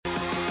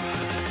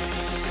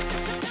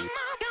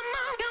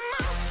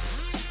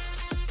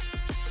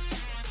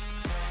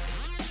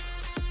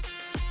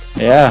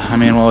Yeah, I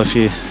mean, well, if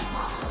he,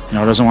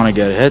 doesn't want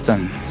to get hit,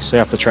 then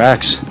stay off the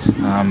tracks.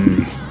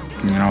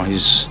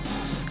 He's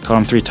caught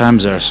him 3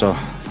 times there, so I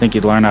think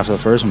he'd learn after the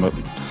first one. But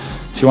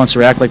if he wants to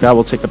react like that,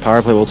 we'll take the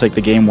power play, we'll take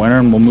the game winner,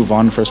 and we'll move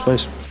on to first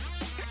place.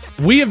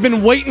 We have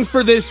been waiting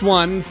for this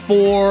one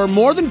for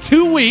more than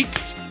 2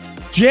 weeks,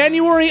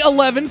 January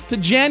 11th to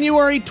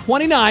January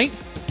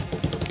 29th.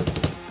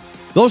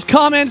 Those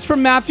comments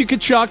from Matthew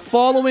Tkachuk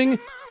following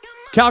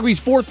Calgary's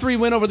 4-3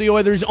 win over the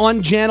Oilers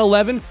on Jan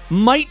 11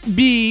 might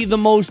be the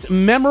most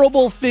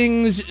memorable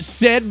things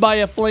said by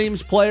a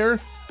Flames player,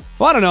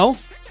 well, I don't know,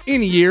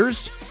 in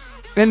years.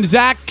 And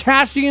Zach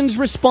Kassian's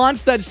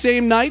response that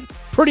same night,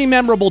 pretty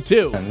memorable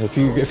too. And if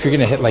you're going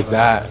to hit like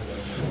that,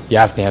 you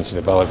have to answer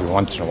the bell every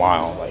once in a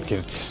while. Like,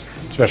 it's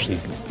especially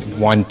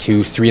 1,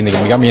 2, 3 in the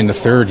game. He got me in the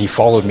third. He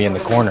followed me in the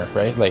corner,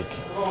 right? Like,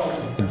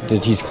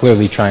 he's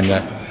clearly trying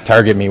to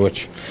target me,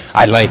 which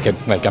I like.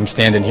 Like, I'm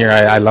standing here.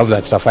 I love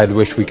that stuff. I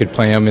wish we could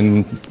play him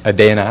in a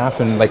day and a half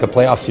in like a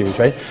playoff series,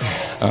 right?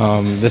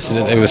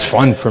 It was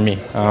fun for me.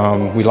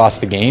 We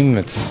lost the game.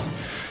 It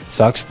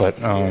sucks,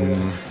 but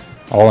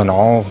all in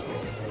all,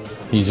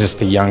 he's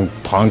just a young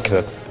punk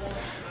that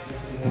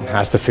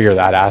has to figure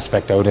that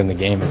aspect out in the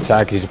game. It's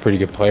sad 'cause he's a pretty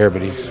good player,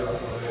 but he's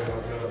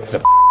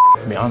a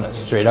to be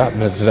honest, straight up.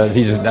 That's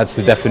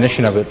the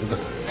definition of it.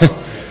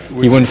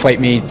 He wouldn't fight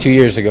me 2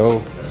 years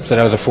ago. Said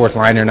I was a fourth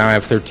liner. Now I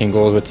have 13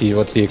 goals.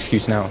 What's the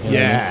excuse now? You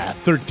know what I mean?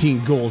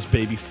 13 goals,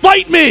 baby.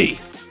 Fight me!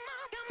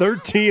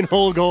 13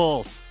 whole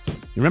goals. You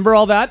remember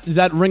all that? Does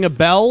that ring a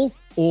bell?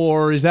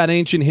 Or is that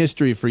ancient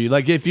history for you?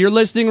 Like, if you're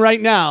listening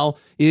right now,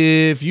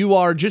 if you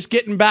are just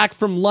getting back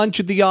from lunch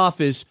at the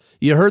office,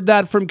 you heard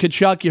that from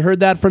Tkachuk, you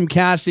heard that from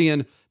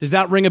Kassian. Does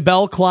that ring a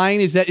bell,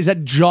 Klein? Is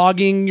that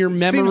jogging your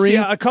memory?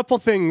 Seems, a couple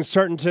things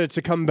starting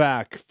to come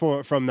back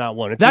from that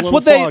one. It's That's a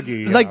what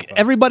foggy,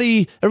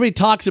 everybody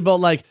talks about.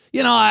 Like,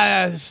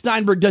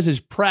 Steinberg does his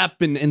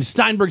prep, and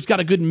Steinberg's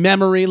got a good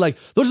memory. Like,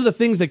 those are the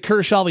things that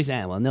Kersh always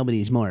said. Well,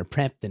 nobody's more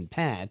prepped than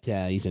Pat.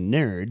 He's a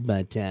nerd,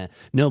 but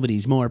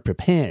nobody's more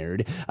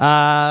prepared.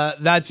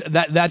 That's.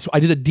 I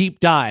did a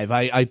deep dive.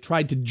 I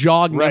tried to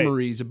jog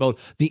memories about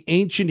the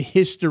ancient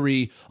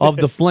history of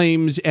the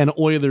Flames and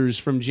Oilers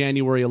from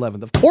January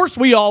 11th. Of course,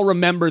 we all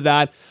remember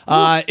that.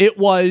 It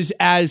was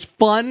as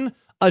fun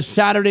a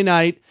Saturday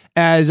night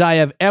as I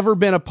have ever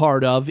been a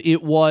part of.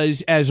 It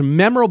was as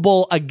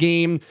memorable a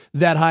game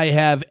that I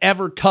have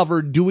ever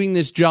covered doing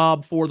this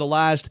job for the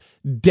last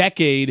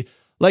decade.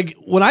 Like,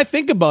 when I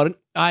think about it,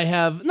 I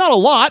have, not a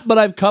lot, but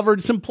I've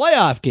covered some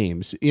playoff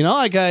games.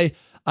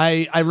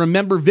 I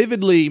remember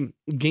vividly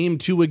Game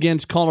 2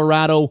 against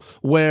Colorado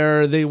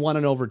where they won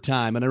in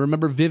overtime. And I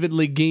remember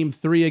vividly Game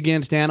 3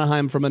 against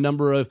Anaheim from a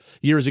number of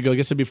years ago. I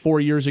guess it'd be 4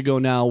 years ago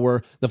now,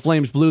 where the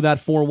Flames blew that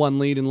 4-1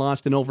 lead and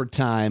lost in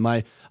overtime.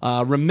 I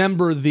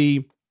remember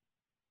the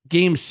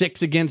Game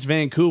 6 against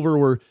Vancouver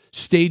where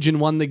Stajan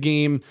won the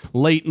game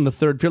late in the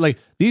third period. Like,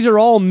 these are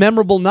all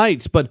memorable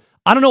nights, but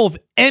I don't know if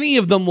any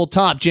of them will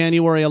top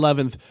January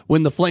 11th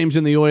when the Flames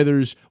and the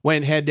Oilers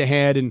went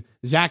head-to-head and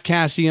Zach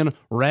Kassian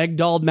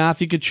ragdolled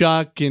Matthew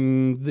Tkachuk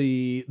and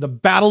the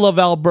Battle of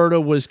Alberta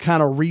was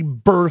kind of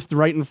rebirthed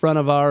right in front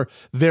of our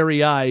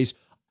very eyes.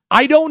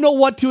 I don't know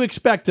what to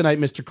expect tonight,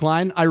 Mr.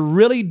 Klein. I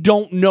really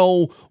don't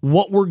know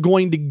what we're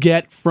going to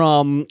get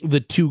from the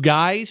two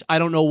guys. I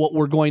don't know what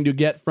we're going to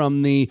get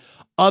from the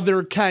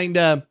other kind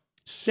of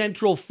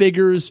central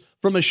figures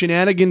from a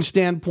shenanigans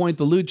standpoint,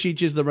 the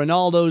Lucics, the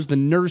Ronaldos, the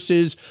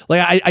nurses.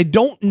 Like, I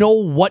don't know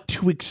what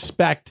to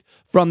expect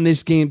from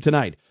this game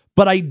tonight,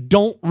 but I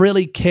don't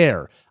really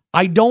care.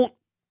 I don't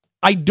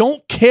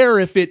care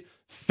if it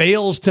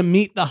fails to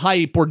meet the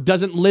hype or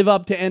doesn't live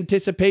up to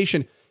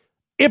anticipation.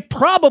 It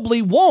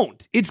probably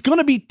won't. It's going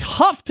to be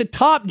tough to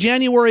top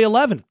January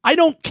 11th. I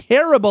don't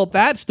care about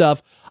that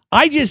stuff.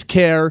 I just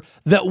care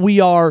that we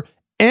are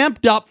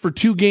amped up for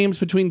 2 games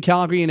between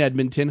Calgary and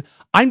Edmonton.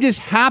 I'm just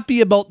happy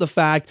about the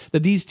fact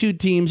that these two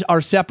teams are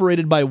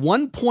separated by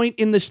 1 point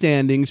in the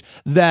standings,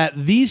 that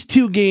these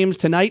 2 games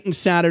tonight and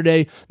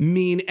Saturday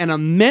mean an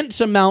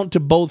immense amount to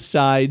both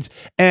sides,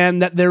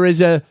 and that there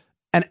is an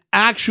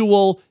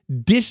actual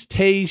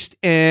distaste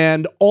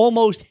and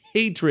almost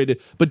hatred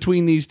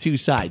between these two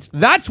sides.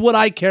 That's what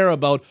I care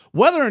about.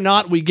 Whether or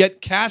not we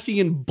get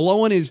Kassian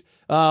blowing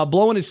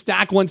his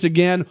stack once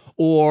again,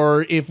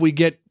 or if we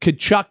get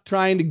Tkachuk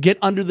trying to get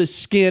under the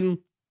skin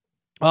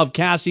of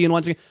Kassian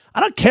once again, I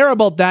don't care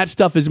about that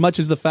stuff as much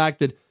as the fact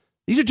that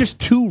these are just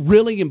 2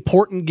 really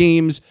important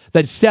games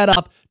that set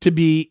up to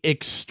be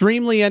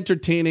extremely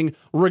entertaining,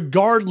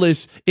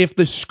 regardless if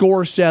the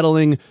score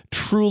settling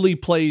truly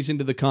plays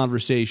into the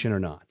conversation or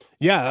not.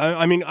 Yeah,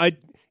 I mean,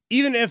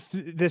 even if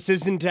this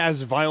isn't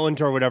as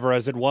violent or whatever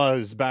as it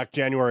was back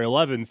January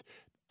 11th,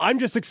 I'm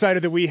just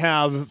excited that we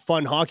have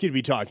fun hockey to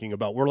be talking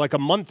about. We're like a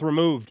month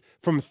removed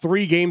from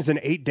 3 games in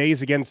 8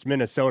 days against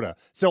Minnesota.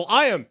 So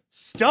I am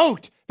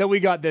stoked that we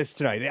got this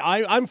tonight.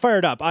 I'm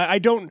fired up. I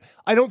don't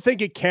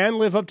think it can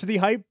live up to the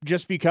hype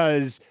just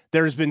because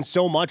there's been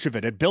so much of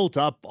it. It built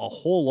up a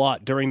whole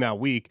lot during that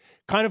week.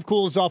 Kind of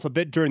cools off a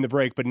bit during the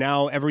break, but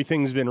now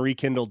everything's been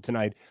rekindled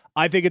tonight.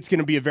 I think it's going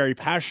to be a very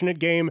passionate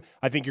game.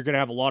 I think you're going to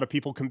have a lot of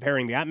people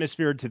comparing the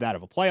atmosphere to that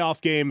of a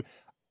playoff game.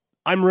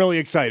 I'm really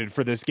excited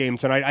for this game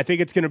tonight. I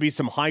think it's going to be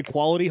some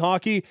high-quality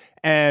hockey,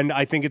 and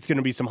I think it's going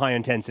to be some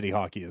high-intensity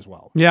hockey as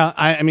well. Yeah,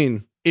 I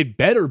mean, it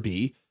better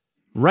be.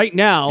 Right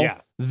now,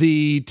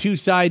 the two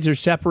sides are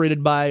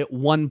separated by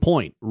 1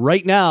 point.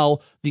 Right now,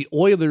 the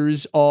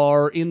Oilers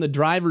are in the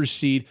driver's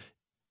seat,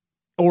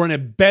 or in a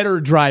better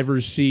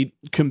driver's seat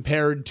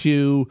compared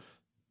to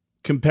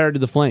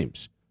the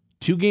Flames.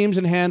 2 games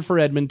in hand for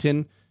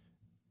Edmonton,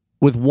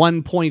 with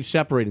 1 point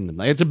separating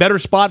them. It's a better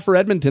spot for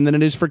Edmonton than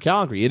it is for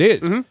Calgary. It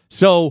is. Mm-hmm.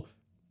 So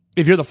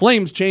if you're the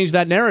Flames, change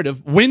that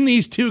narrative. Win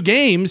these 2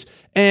 games,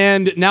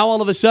 and now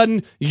all of a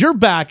sudden you're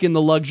back in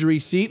the luxury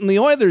seat, and the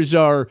Oilers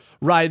are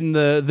riding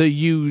the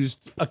used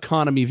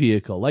economy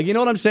vehicle. Like, you know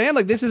what I'm saying?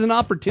 Like, this is an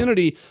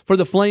opportunity for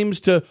the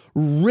Flames to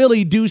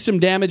really do some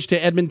damage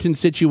to Edmonton's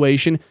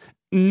situation.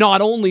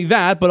 Not only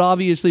that, but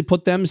obviously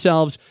put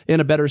themselves in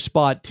a better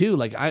spot too.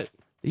 Like,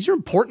 these are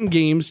important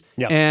games,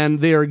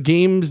 and they are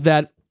games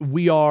that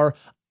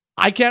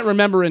I can't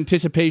remember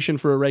anticipation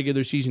for a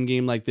regular season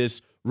game like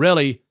this,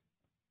 really,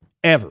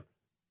 ever.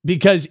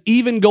 Because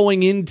even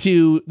going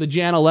into the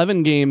Jan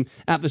 11 game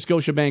at the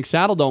Scotiabank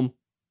Saddledome,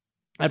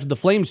 after the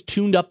Flames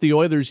tuned up the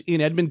Oilers in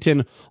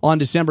Edmonton on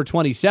December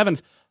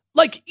 27th,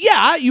 like,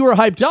 yeah, you were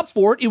hyped up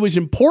for it. It was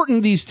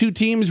important. These two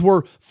teams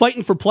were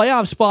fighting for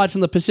playoff spots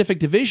in the Pacific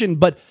Division,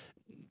 but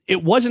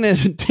it wasn't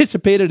as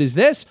anticipated as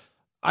this.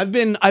 I've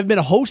been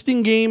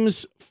hosting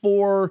games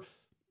for,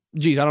 I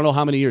don't know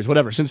how many years,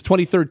 whatever, since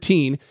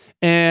 2013,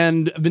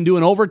 and I've been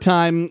doing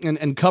overtime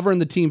and covering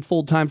the team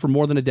full-time for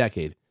more than a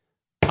decade.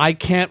 I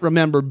can't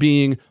remember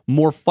being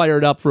more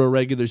fired up for a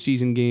regular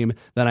season game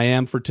than I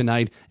am for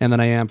tonight and than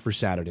I am for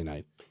Saturday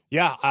night.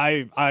 Yeah,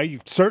 I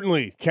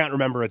certainly can't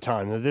remember a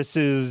time. This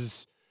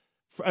is,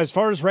 as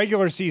far as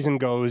regular season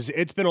goes,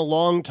 it's been a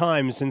long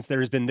time since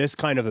there's been this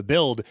kind of a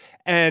build.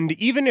 And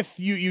even if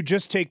you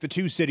just take the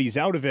 2 cities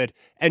out of it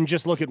and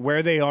just look at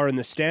where they are in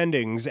the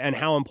standings and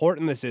how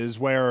important this is,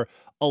 where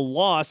a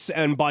loss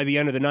and by the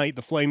end of the night,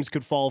 the Flames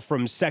could fall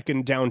from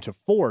 2nd down to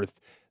 4th.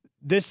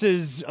 This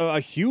is a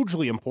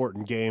hugely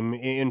important game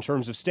in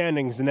terms of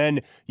standings. And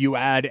then you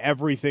add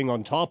everything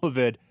on top of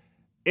it.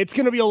 It's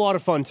going to be a lot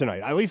of fun tonight.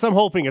 At least I'm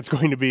hoping it's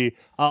going to be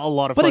a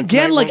lot of fun. But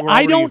again, like,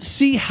 I don't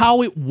see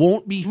how it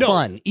won't be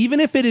fun. Even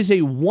if it is a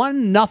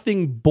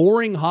 1-0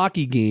 boring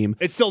hockey game.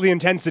 It's still the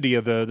intensity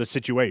of the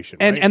situation.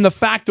 And the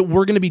fact that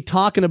we're going to be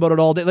talking about it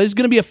all day. This is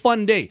going to be a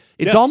fun day.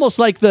 It's almost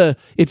like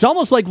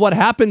what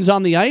happens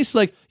on the ice.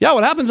 Like, yeah,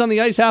 what happens on the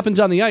ice happens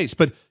on the ice.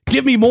 But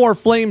give me more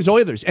Flames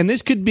Oilers. And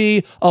this could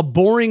be a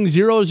boring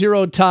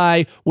 0-0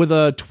 tie with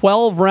a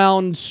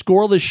 12-round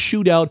scoreless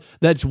shootout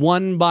that's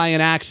won by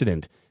an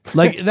accident.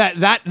 Like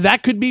that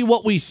could be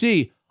what we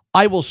see.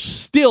 I will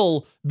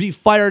still be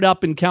fired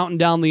up and counting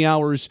down the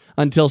hours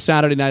until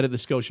Saturday night at the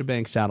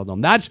Scotiabank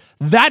Saddledome.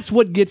 That's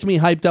what gets me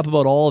hyped up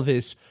about all of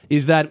this,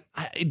 is that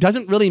it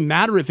doesn't really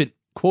matter if it,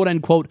 quote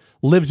unquote,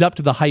 lives up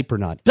to the hype or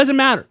not. Doesn't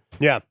matter.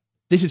 Yeah.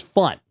 This is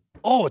fun.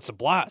 Oh, it's a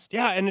blast.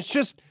 Yeah, and it's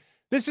just,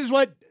 this is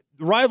what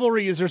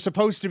rivalries are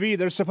supposed to be.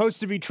 They're supposed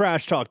to be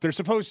trash talk. They're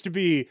supposed to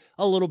be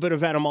a little bit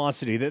of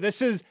animosity.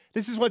 This is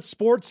what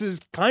sports is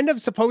kind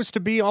of supposed to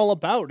be all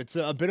about. It's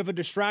a bit of a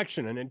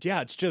distraction, and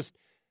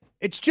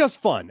it's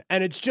just fun,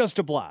 and it's just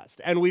a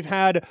blast. And we've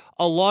had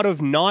a lot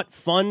of not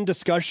fun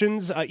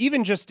discussions,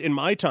 even just in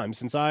my time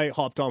since I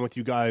hopped on with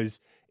you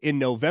guys in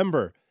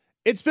November.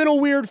 It's been a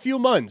weird few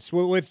months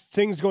with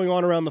things going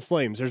on around the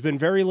Flames. There's been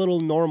very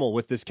little normal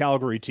with this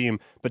Calgary team.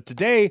 But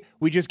today,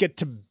 we just get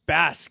to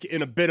bask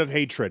in a bit of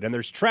hatred. And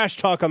there's trash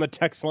talk on the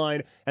text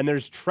line, and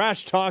there's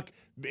trash talk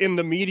in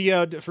the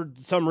media for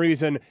some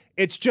reason.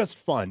 It's just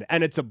fun,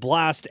 and it's a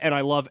blast, and I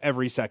love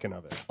every second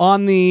of it.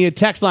 On the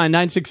text line,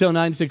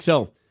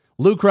 960-960,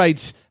 Luke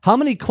writes, how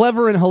many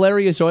clever and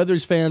hilarious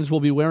Oilers fans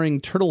will be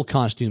wearing turtle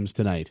costumes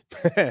tonight?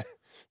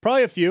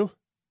 Probably a few,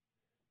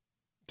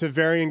 to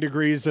varying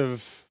degrees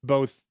of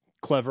both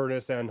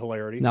cleverness and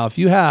hilarity. Now, if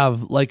you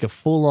have like a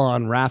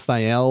full-on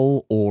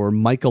Raphael or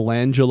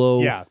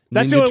Michelangelo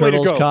that's Ninja the only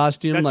Turtles way to go.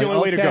 costume, that's like, the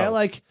only way to go.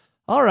 Like,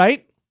 all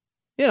right,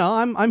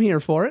 I'm here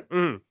for it.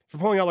 If you're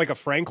pulling out like a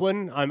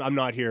Franklin, I'm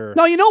not here.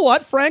 No, you know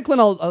what, Franklin.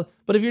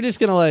 But if you're just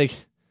gonna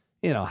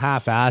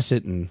half-ass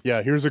it and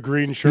here's a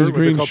green shirt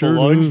with a couple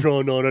lines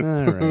drawn on it.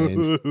 All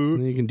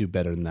right, you can do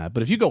better than that.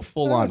 But if you go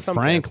full-on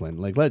Franklin,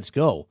 like, let's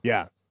go.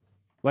 Yeah.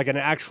 Like an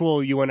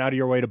actual, you went out of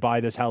your way to buy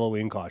this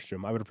Halloween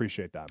costume. I would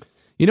appreciate that.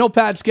 You know,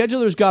 Pat,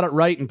 schedulers got it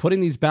right in putting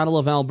these Battle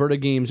of Alberta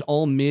games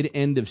all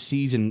mid-end of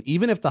season.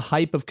 Even if the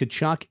hype of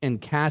Tkachuk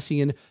and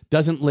Cassian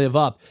doesn't live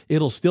up,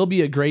 it'll still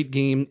be a great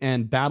game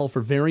and battle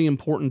for very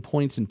important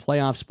points and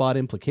playoff spot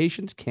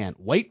implications. Can't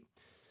wait.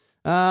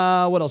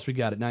 What else we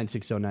got at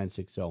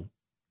 960-960?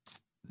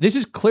 This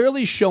has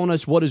clearly shown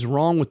us what is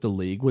wrong with the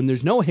league when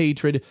there's no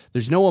hatred,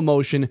 there's no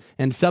emotion,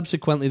 and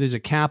subsequently there's a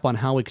cap on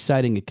how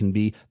exciting it can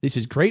be. This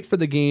is great for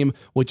the game,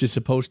 which is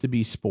supposed to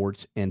be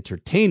sports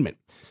entertainment.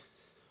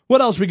 What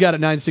else we got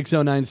at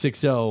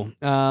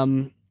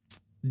 960-960?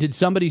 Did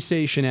somebody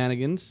say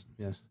shenanigans?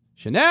 Yes.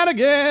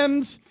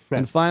 Shenanigans!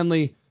 And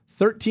finally,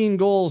 13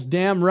 goals,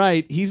 damn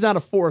right. He's not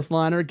a fourth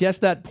liner. Guess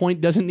that point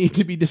doesn't need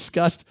to be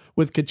discussed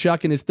with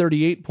Tkachuk and his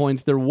 38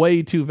 points. They're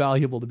way too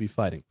valuable to be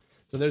fighting.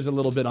 So there's a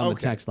little bit on the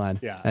text line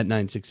at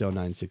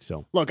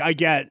 960-960. Look, I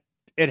get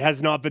it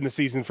has not been the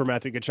season for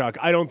Matthew Tkachuk.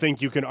 I don't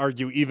think you can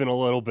argue even a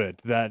little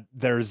bit that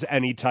there's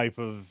any type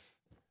of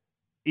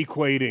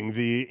equating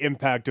the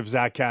impact of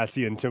Zach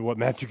Kassian to what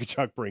Matthew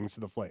Tkachuk brings to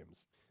the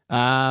Flames.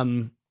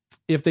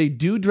 If they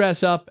do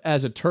dress up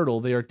as a turtle,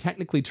 they are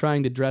technically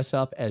trying to dress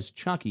up as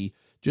Chucky,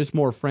 just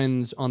more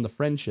friends on the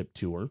friendship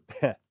tour.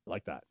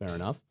 Like that. Fair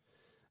enough.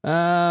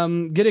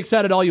 Get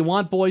excited all you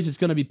want, boys. It's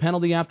going to be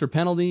penalty after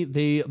penalty.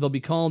 They'll be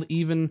called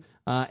even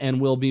and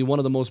will be one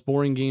of the most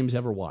boring games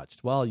ever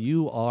watched. Well,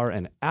 you are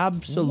an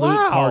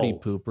absolute party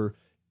pooper.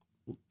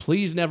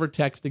 Please never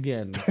text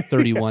again,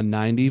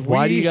 3190.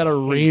 Why do you got to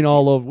rain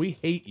all over? We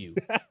hate you.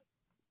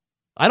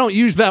 I don't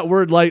use that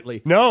word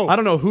lightly. No. I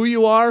don't know who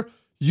you are.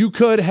 You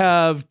could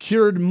have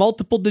cured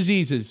multiple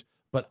diseases,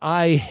 but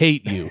I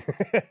hate you.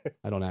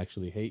 I don't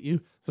actually hate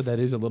you, but that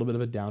is a little bit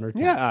of a downer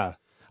text. Yeah.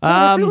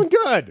 I'm feeling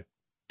good.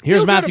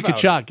 Here's Matthew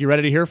Tkachuk. You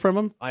ready to hear from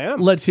him? I am.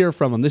 Let's hear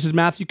from him. This is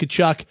Matthew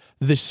Tkachuk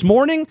this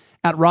morning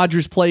at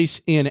Rogers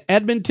Place in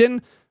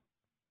Edmonton.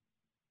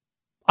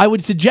 I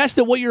would suggest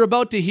that what you're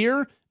about to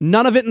hear,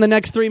 none of it in the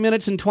next 3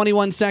 minutes and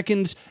 21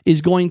 seconds is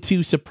going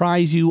to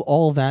surprise you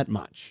all that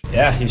much.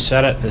 Yeah, you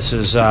said it. This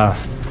is, a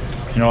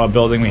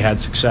building we had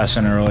success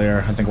in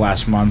earlier, I think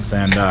last month,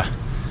 and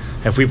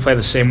if we play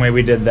the same way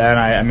we did then,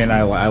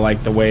 I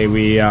like the way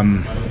we,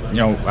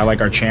 I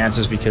like our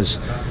chances because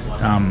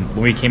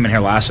when we came in here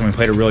last time, we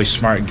played a really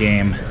smart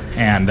game,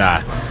 and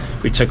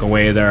we took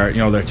away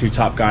their two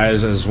top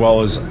guys as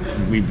well as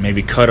we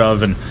maybe could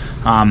have, and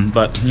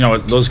but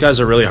those guys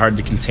are really hard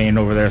to contain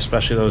over there,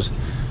 especially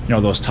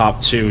those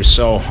top two.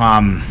 So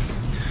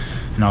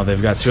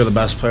they've got two of the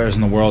best players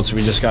in the world, so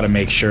we just got to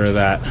make sure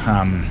that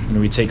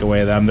we take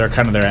away them. They're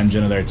kind of their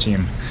engine of their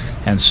team,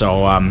 and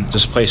so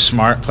just play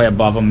smart, play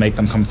above them, make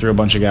them come through a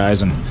bunch of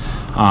guys, and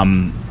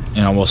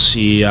we'll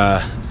see.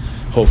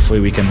 Hopefully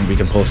we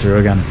can pull through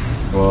again.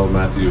 Well,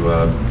 Matthew,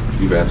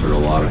 you've answered a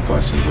lot of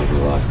questions over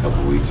the last couple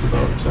of weeks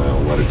about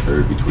what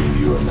occurred between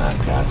you and Matt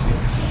Kassian.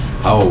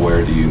 How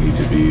aware do you need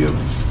to be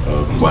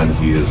of when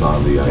he is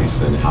on the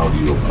ice, and how do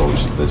you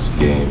approach this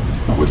game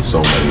with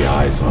so many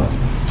eyes on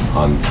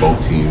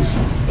both teams,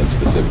 and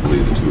specifically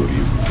the two of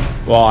you?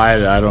 Well,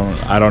 I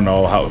don't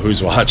know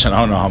who's watching.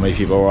 I don't know how many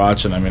people are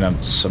watching. I mean, I'm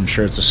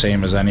sure it's the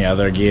same as any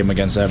other game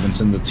against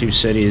Edmonton. The two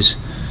cities,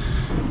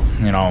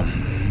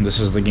 this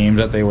is the games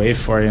that they wait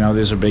for.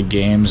 These are big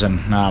games,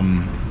 and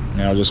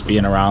just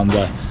being around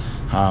the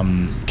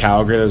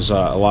Calgary, there's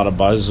a lot of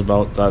buzz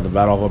about the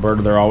Battle of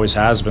Alberta. There always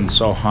has been.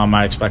 So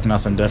I expect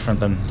nothing different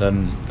than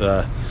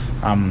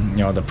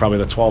probably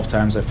the 12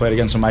 times I've played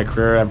against in my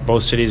career.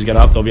 Both cities get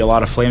up. There'll be a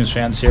lot of Flames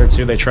fans here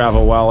too. They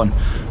travel well, and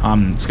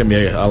it's going to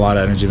be a lot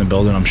of energy in the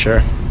building, I'm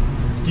sure.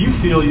 Do you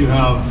feel you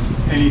have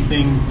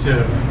anything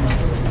to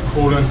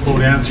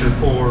quote-unquote answer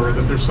for,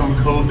 that there's some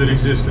code that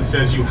exists that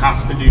says you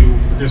have to do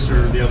this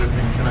or the other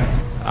thing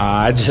tonight?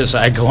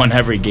 I go in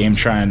every game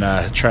trying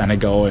to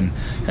go and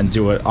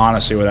do it,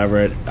 honestly,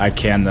 whatever I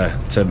can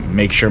to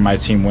make sure my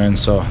team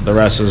wins. So the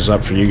rest is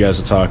up for you guys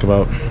to talk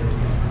about.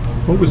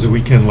 What was the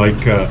weekend like?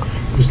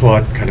 There's a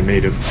lot kind of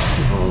made of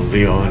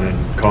Leon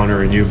and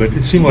Connor and you, but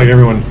it seemed like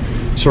everyone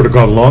sort of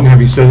got along.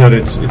 Having said that,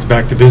 it's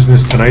back to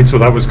business tonight, so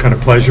that was kind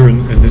of pleasure,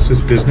 and this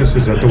is business.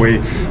 Is that the way,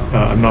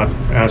 I'm not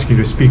asking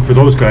you to speak for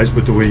those guys,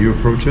 but the way you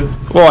approach it?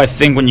 Well, I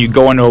think when you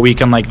go into a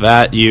weekend like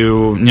that,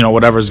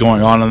 whatever's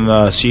going on in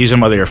the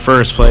season, whether you're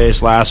first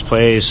place, last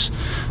place,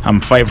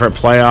 fight for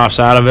playoffs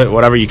out of it,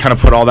 whatever, you kind of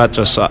put all that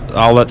to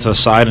the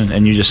side,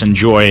 and you just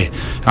enjoy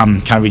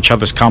kind of each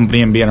other's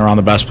company and being around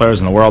the best players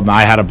in the world. And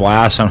I had a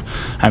blast.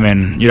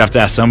 You'd have to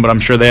ask them, but I'm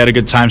sure they had a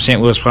good time. St.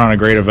 Louis put on a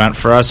great event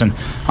for us, and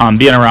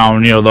being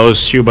around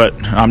those two, but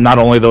not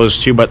only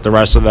those two, but the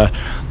rest of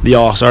the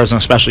All-Stars, and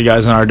especially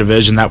guys in our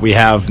division that we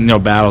have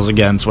battles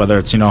against, whether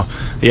it's the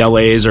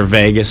LAs or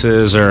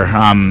Vegases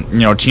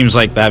or teams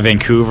like that,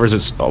 Vancouver's.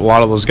 It's a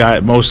lot of those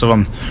guys. Most of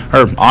them,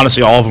 or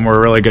honestly all of them, were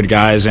really good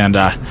guys, and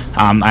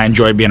I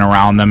enjoyed being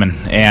around them,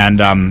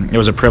 and it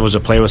was a privilege to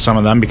play with some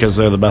of them because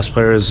they're the best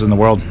players in the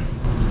world.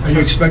 Are you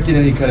expecting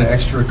any kind of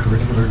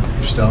extracurricular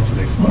stuff in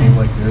a game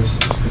like this,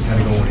 just to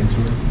kind of go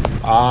into it?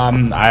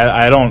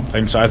 I don't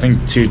think so. I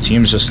think two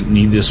teams just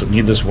need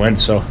this win,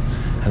 so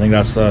I think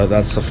that's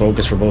the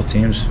focus for both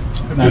teams.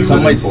 Matt,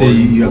 some might say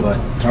you have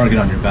a target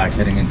on your back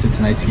heading into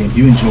tonight's game. Do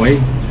you enjoy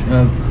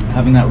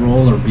having that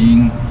role or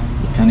being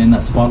kind of in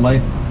that spotlight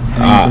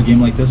heading into a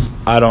game like this?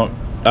 I don't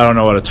don't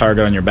know what a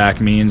target on your back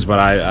means, but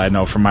I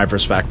know from my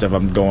perspective,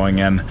 I'm going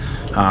in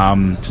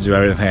to do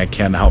everything I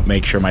can to help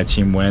make sure my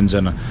team wins,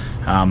 and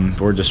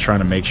we're just trying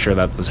to make sure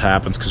that this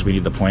happens because we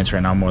need the points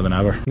right now more than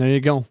ever. There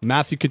you go.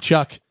 Matthew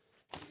Tkachuk.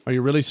 Are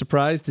you really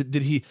surprised?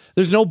 Did he?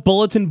 There's no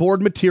bulletin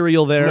board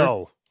material there.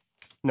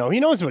 No,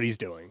 he knows what he's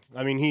doing.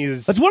 I mean,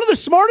 That's one of the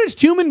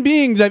smartest human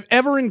beings I've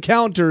ever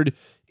encountered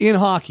in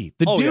hockey.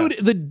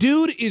 The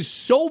dude is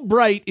so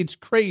bright, it's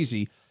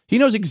crazy. He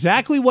knows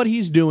exactly what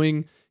he's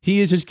doing. He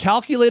is as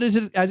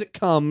calculated as it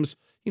comes.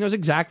 He knows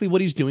exactly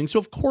what he's doing. So,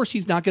 of course,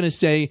 he's not going to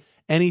say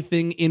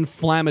anything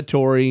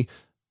inflammatory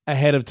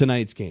ahead of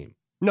tonight's game.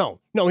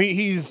 No,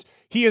 he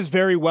is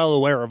very well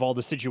aware of all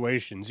the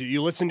situations.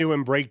 You listen to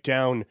him break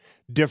down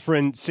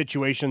different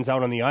situations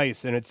out on the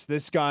ice, and it's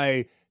this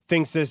guy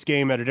thinks this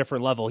game at a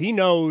different level. He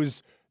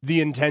knows the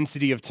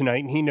intensity of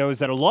tonight, and he knows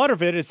that a lot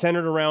of it is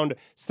centered around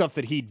stuff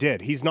that he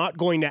did. He's not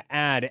going to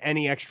add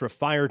any extra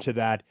fire to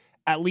that,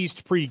 at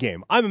least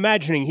pregame. I'm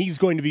imagining he's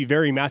going to be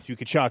very Matthew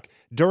Tkachuk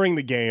during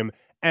the game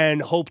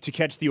and hope to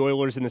catch the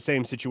Oilers in the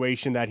same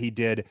situation that he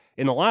did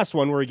in the last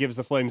one where he gives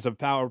the Flames a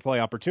power play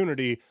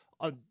opportunity.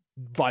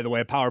 By the way,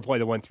 a power play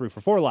that went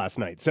 3-for-4 last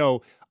night.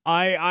 So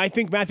I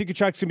think Matthew Tkachuk's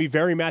going to be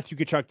very Matthew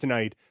Tkachuk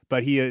tonight,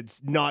 but he is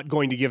not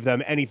going to give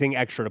them anything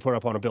extra to put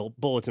up on a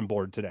bulletin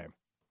board today.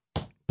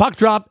 Puck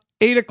drop,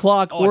 8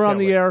 o'clock. We're on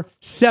the wait. air,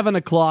 7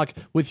 o'clock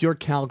with your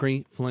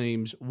Calgary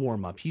Flames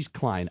warm-up. He's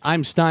Klein.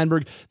 I'm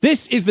Steinberg.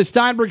 This is the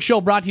Steinberg Show,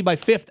 brought to you by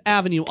 5th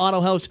Avenue Auto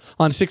House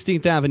on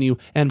 16th Avenue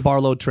and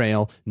Barlow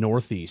Trail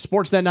Northeast.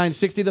 Sportsnet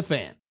 960, The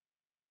Fan.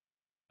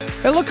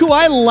 And look who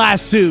I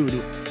lassoed.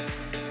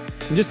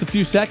 In just a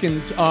few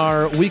seconds,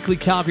 our weekly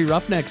Calgary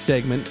Roughnecks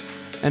segment.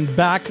 And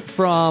back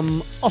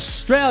from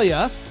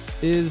Australia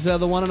is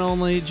the one and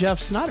only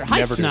Geoff Snider.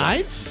 Hi,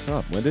 Snides.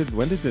 Oh, when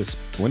did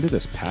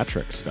this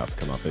Patrick stuff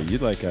come up? Are you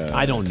like a?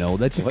 I don't know.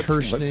 That's a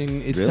curse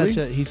thing. It's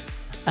really?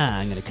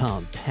 I'm going to call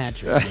him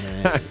Patrick.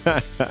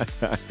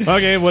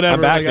 Okay, whatever.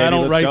 I'm back, I baby.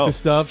 don't Let's write go. the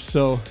stuff,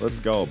 so. Let's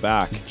go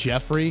back.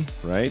 Jeffrey.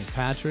 Right.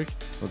 Patrick.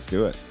 Let's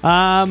do it.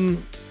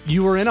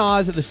 You were in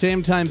Oz at the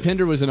same time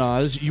Pinder was in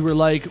Oz. You were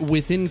like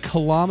within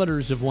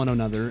kilometers of one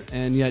another,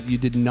 and yet you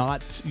did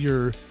not,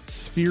 your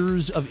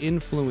spheres of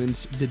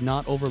influence did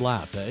not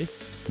overlap, eh?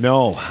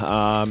 No.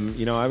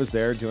 I was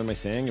there doing my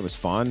thing. It was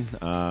fun.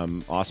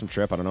 Awesome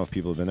trip. I don't know if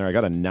people have been there. I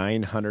got a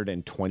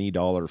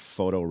 $920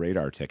 photo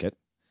radar ticket.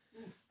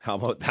 How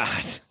about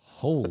that?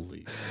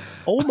 Holy.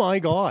 Oh, my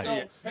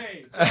God.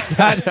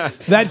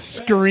 That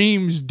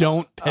screams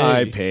don't pay.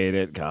 I paid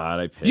it. God,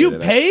 I paid it. You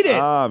paid it?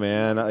 Oh,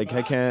 man. I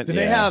can't. Do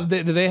they have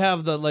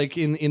the like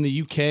in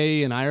the UK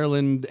and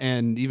Ireland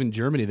and even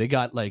Germany, they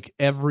got like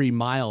every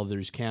mile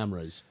there's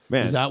cameras.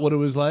 Man. Is that what it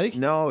was like?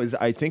 No,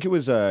 I think it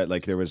was there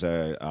was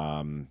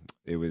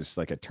it was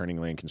like a turning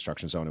lane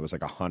construction zone. It was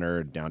like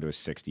 100 down to a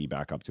 60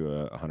 back up to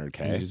a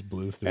 100K. You just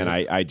blew through.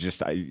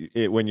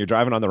 And when you're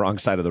driving on the wrong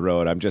side of the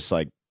road, I'm just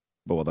like,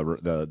 well,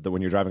 the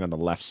when you're driving on the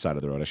left side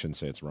of the road, I shouldn't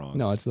say it's wrong.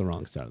 No, it's the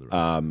wrong side of the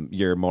road.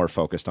 You're more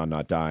focused on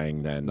not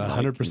dying than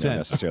 100%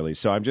 necessarily.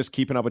 So I'm just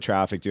keeping up with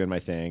traffic, doing my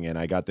thing, and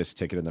I got this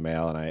ticket in the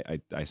mail, and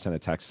I sent a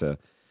text to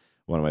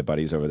one of my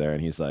buddies over there,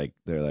 and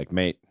they're like,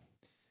 mate,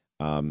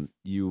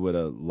 you would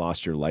have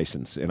lost your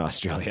license in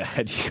Australia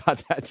had you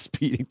got that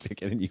speeding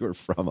ticket and you were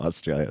from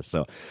Australia.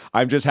 So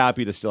I'm just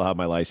happy to still have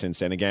my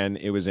license. And again,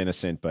 it was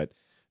innocent, but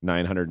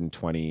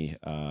 920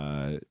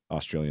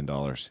 Australian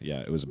dollars.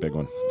 Yeah, it was a big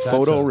one.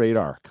 Photo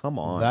radar. Come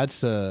on.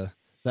 That's a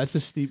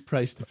steep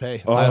price to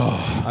pay.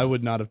 Oh. I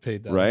would not have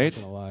paid that. Right?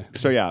 I'm not gonna lie.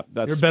 So yeah,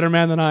 You're a better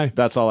man than I.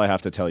 That's all I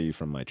have to tell you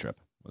from my trip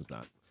was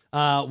that.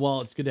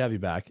 Well, it's good to have you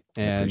back.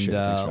 And appreciate it.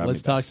 Thanks for having let's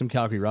me back. talk some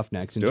Calgary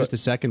Roughnecks. In Do just it. a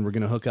second, we're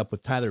going to hook up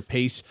with Tyler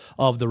Pace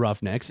of the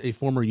Roughnecks, a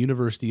former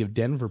University of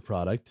Denver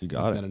product. You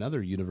got it. And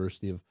another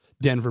University of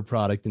Denver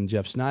product in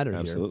Geoff Snider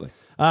Absolutely.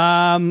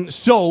 here.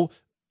 So,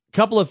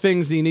 couple of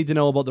things that you need to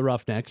know about the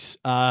Roughnecks.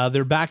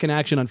 They're back in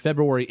action on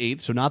February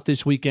 8th, so not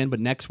this weekend, but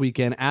next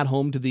weekend at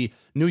home to the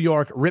New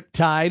York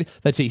Riptide.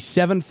 That's a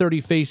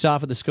 7:30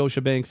 face-off at the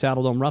Scotiabank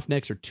Saddledome.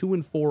 Roughnecks are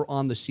 2-4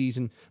 on the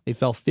season. They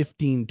fell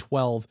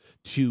 15-12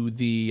 to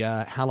the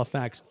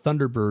Halifax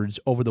Thunderbirds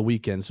over the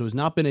weekend. So it's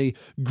not been a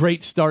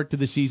great start to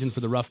the season for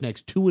the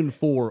Roughnecks.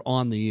 2-4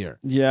 on the year.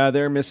 Yeah,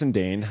 they're missing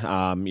Dane.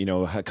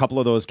 A couple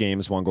of those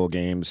games, 1-goal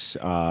games,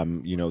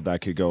 that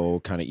could go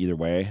kind of either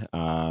way.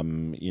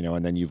 And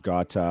then you've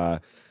got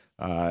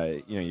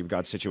you've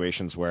got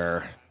situations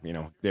where,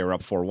 they were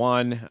up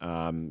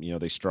 4-1.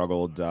 They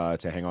struggled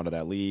to hang on to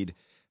that lead.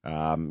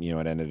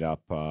 It ended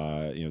up,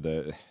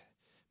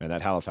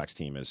 that Halifax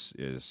team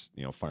is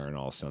firing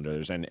all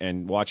cylinders,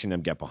 and watching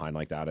them get behind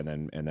like that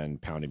and then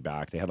pounding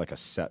back. They had like a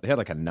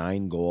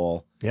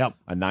 9-goal,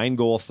 a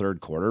 9-goal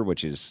third quarter,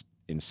 which is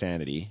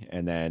insanity,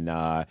 and then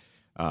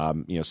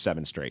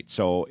 7 straight.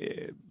 So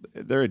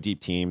they're a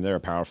deep team, they're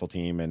a powerful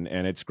team,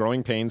 and it's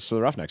growing pains for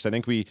the Roughnecks. I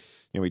think we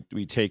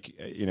take,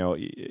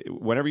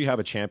 whenever you have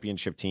a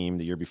championship team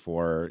the year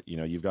before,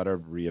 you've got to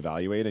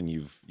reevaluate, and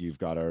you've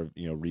got to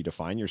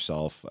redefine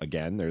yourself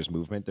again. There's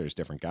movement, there's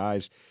different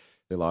guys.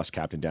 They lost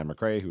Captain Dan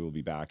McRae, who will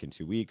be back in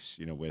 2 weeks,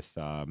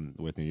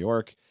 with New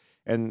York.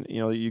 And,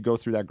 you go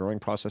through that growing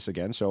process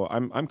again. So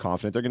I'm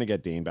confident they're going to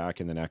get Dane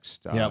back in the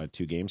next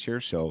 2 games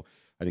here. So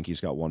I think he's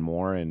got one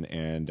more, and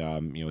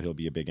he'll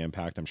be a big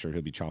impact. I'm sure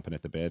he'll be chomping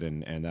at the bit,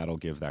 and that'll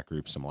give that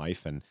group some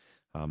life. And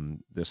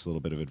this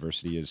little bit of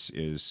adversity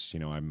is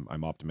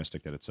I'm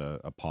optimistic that it's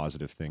a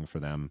positive thing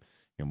for them,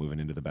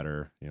 moving into the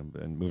better,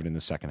 and moving in the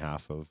second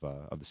half of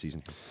the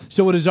season.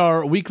 So it is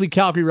our weekly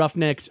Calgary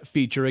Roughnecks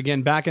feature.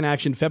 Again, back in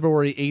action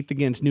February 8th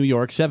against New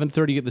York,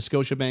 7:30 at the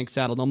Scotiabank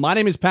Saddledome. My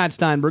name is Pat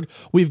Steinberg.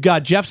 We've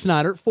got Geoff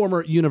Snider,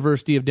 former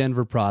University of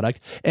Denver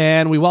product,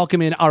 and we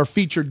welcome in our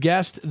featured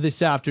guest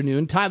this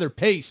afternoon. Tyler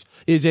Pace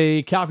is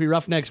a Calgary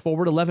Roughnecks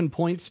forward, 11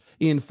 points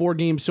in 4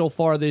 games so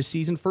far this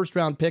season,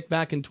 first-round pick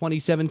back in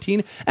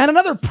 2017, and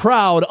another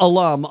proud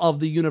alum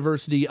of the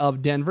University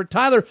of Denver.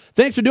 Tyler,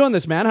 thanks for doing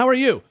this, man. How are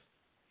you?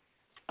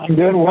 I'm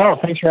doing well.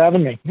 Thanks for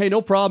having me. Hey,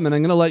 no problem. And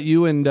I'm going to let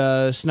you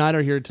and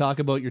Snider here talk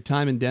about your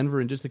time in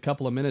Denver in just a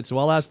couple of minutes. So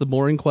I'll ask the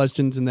boring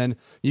questions, and then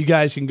you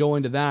guys can go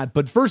into that.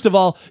 But first of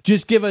all,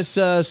 just give us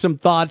some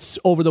thoughts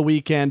over the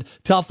weekend.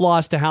 Tough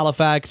loss to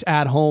Halifax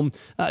at home.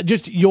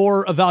 Just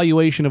your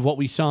evaluation of what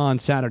we saw on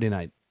Saturday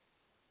night.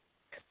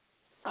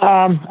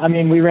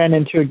 We ran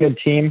into a good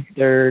team.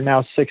 They're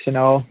now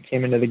 6-0.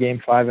 Came into the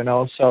game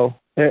 5-0. So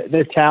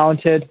they're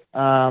talented.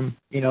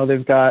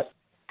 They've got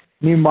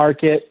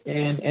Newmarket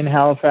in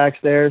Halifax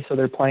there, so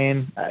they're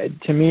playing.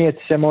 To me, it's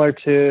similar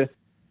to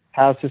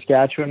how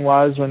Saskatchewan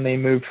was when they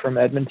moved from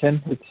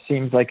Edmonton. It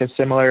seems like a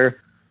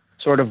similar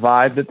sort of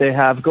vibe that they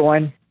have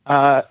going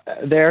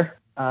there.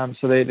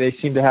 So they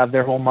seem to have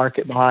their whole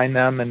market behind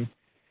them, and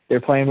they're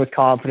playing with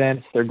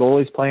confidence. Their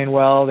goalie's playing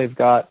well. They've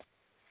got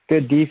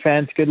good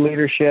defense, good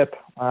leadership.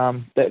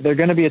 They're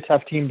going to be a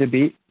tough team to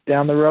beat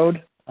down the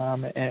road,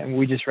 and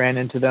we just ran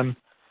into them,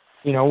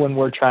 when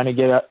we're trying to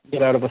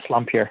get out of a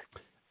slump here.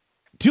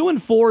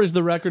 2-4 is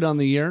the record on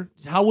the year.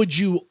 How would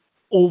you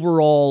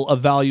overall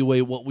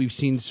evaluate what we've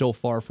seen so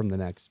far from the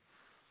Necks?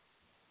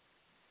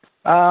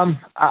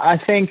 I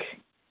think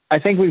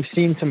we've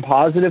seen some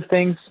positive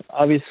things.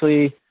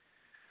 Obviously,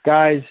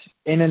 guys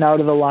in and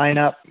out of the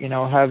lineup.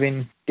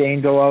 Having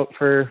Dane go out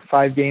for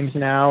 5 games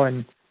now,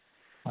 and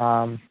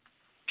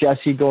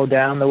Jesse go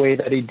down the way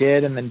that he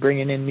did, and then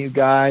bringing in new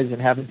guys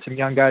and having some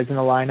young guys in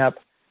the lineup.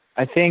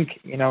 I think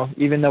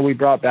even though we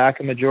brought back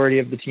a majority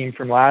of the team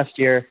from last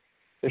year,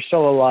 there's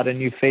still a lot of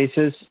new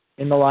faces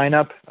in the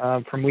lineup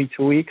from week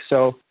to week.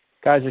 So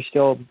guys are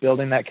still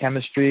building that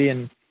chemistry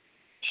and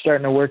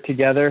starting to work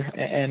together.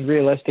 And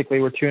realistically,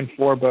 we're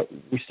 2-4, but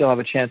we still have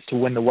a chance to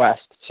win the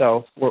West.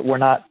 So we're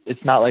not. It's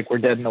not like we're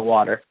dead in the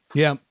water.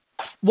 Yeah.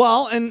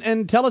 Well,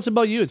 and tell us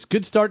about you. It's a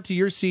good start to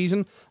your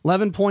season.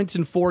 11 points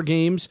in 4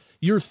 games.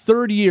 Your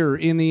 3rd year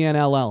in the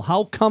NLL.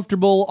 How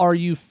comfortable are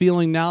you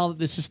feeling now that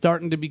this is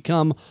starting to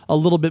become a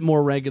little bit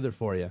more regular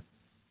for you?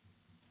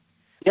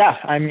 Yeah,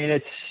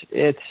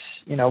 it's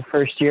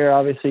first year,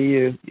 obviously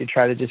you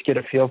try to just get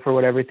a feel for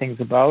what everything's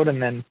about, and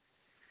then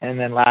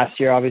last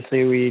year,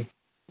 obviously we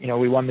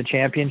won the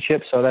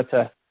championship, so that's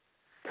a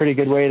pretty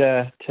good way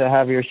to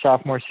have your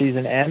sophomore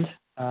season end.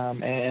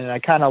 And I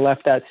kind of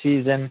left that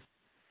season,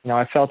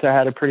 I felt I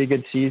had a pretty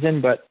good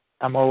season, but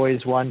I'm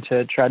always one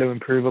to try to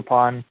improve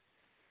upon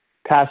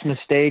past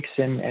mistakes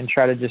and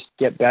try to just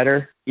get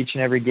better each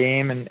and every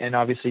game, and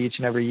obviously each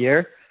and every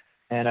year.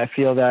 And I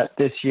feel that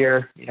this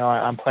year,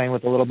 I'm playing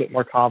with a little bit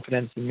more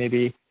confidence than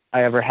maybe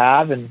I ever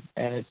have. And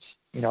it's,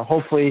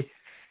 hopefully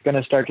going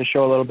to start to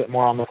show a little bit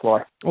more on the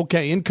floor.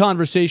 Okay, in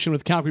conversation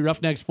with Calgary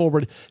Roughnecks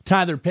forward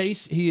Tyler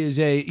Pace. He is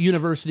a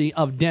University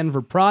of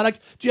Denver product.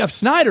 Geoff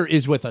Snider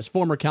is with us,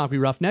 former Calgary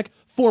Roughneck,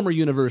 former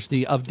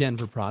University of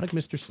Denver product.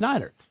 Mr.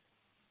 Snider.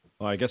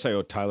 Well, I guess I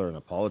owe Tyler an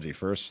apology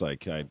first. I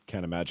can't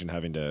imagine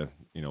having to,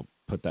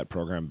 put that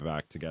program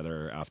back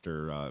together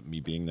after me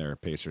being there,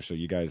 Pacer. So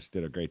you guys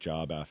did a great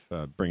job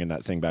of bringing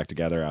that thing back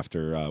together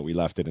after we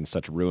left it in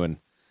such ruin.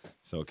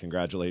 So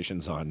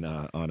congratulations on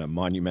a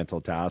monumental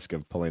task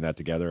of pulling that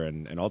together,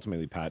 and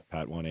ultimately Pat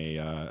won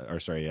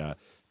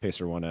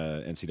Pacer won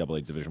a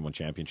NCAA Division I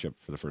championship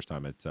for the first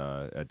time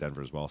at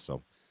Denver as well.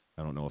 So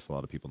I don't know if a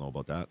lot of people know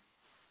about that.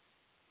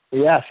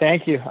 Yeah,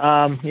 thank you.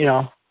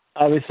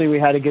 Obviously we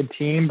had a good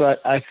team,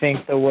 but I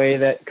think the way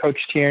that Coach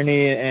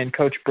Tierney and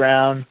Coach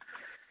Brown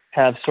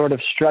have sort of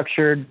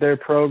structured their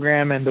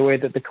program and the way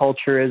that the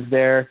culture is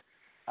there,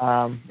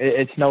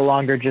 it's no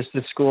longer just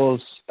the schools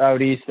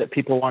out east that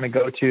people want to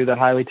go to. The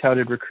highly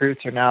touted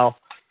recruits are now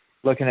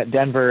looking at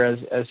Denver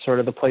as sort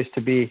of the place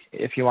to be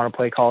if you want to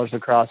play college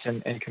lacrosse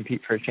and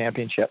compete for a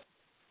championship.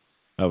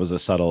 That was a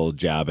subtle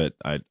jab at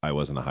I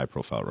wasn't a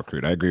high-profile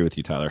recruit. I agree with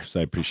you, Tyler,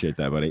 so I appreciate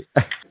that, buddy.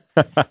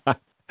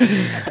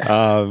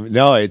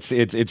 No,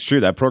 it's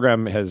true. That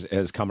program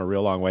has come a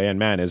real long way. And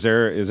man, is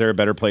there a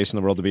better place in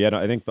the world to be at?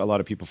 I think a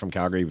lot of people from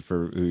Calgary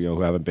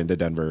who haven't been to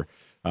Denver,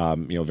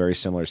 very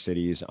similar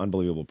cities,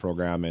 unbelievable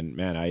program. And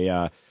man,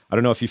 I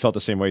don't know if you felt the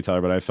same way,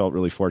 Tyler, but I felt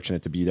really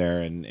fortunate to be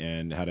there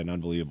and had an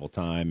unbelievable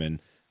time. And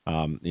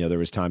There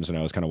was times when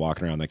I was kind of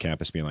walking around the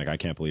campus being like, I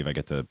can't believe I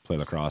get to play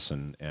lacrosse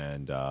and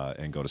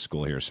go to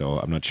school here. So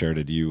I'm not sure.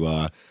 Did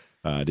you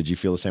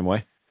feel the same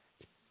way?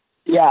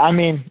 Yeah, I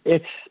mean,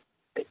 it's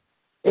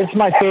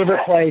my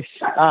favorite place,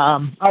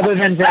 other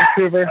than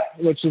Vancouver,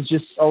 which has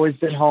just always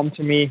been home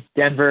to me.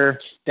 Denver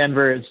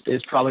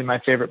is probably my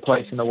favorite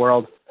place in the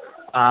world.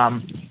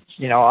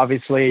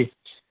 Obviously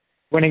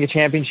winning a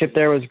championship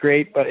there was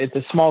great, but it's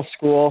a small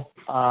school.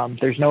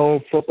 There's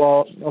no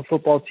football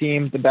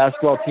team. The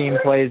basketball team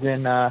plays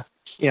in, a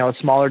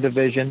smaller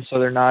division, so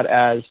they're not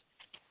as,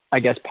 I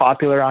guess,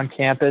 popular on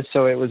campus.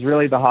 So it was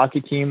really the hockey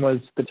team was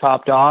the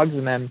top dogs,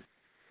 and then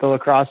the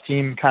lacrosse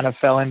team kind of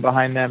fell in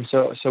behind them.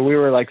 So we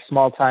were like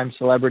small-time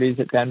celebrities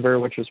at Denver,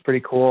 which was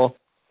pretty cool.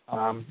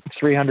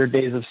 300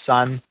 days of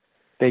sun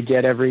they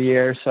get every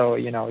year. So,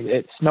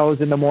 it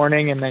snows in the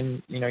morning, and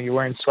then, you're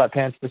wearing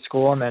sweatpants to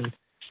school, and then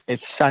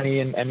it's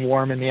sunny and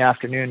warm in the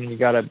afternoon, and you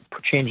got to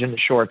change into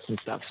shorts and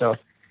stuff. So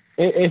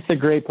it's a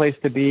great place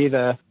to be.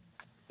 The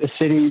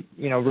city,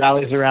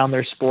 rallies around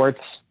their sports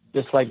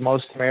just like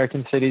most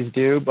American cities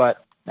do.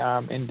 But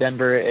in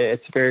Denver,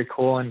 it's very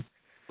cool. And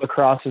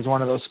lacrosse is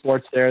one of those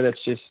sports there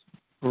that's just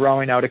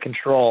growing out of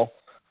control.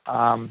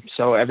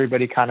 So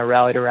everybody kind of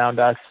rallied around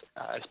us,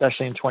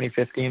 especially in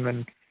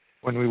 2015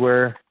 when we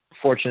were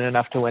fortunate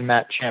enough to win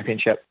that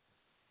championship.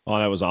 Oh,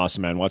 that was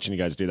awesome, man. Watching you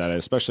guys do that,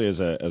 especially as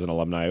an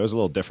alumni. It was a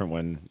little different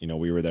when,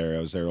 we were there.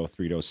 I was there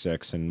 03 to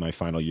 06, and my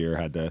final year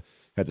had the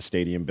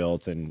stadium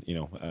built, and,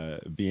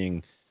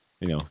 being,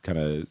 kind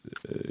of,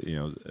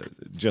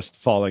 just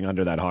falling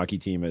under that hockey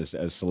team as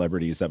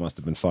celebrities, that must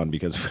have been fun,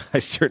 because I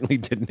certainly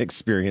didn't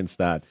experience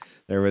that.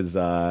 There was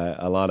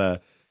a lot of,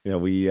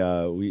 we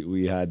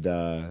had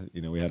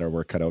our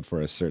work cut out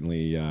for us,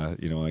 certainly,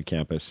 on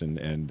campus,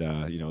 and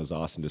it was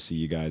awesome to see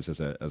you guys as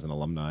an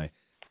alumni,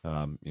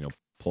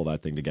 pull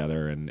that thing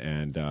together,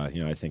 and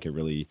I think it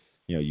really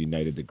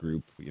united the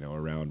group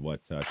around what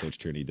Coach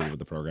Tierney did with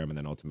the program, and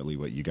then ultimately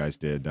what you guys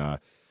did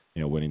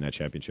winning that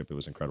championship. It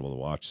was incredible to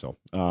watch. So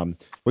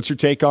what's your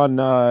take on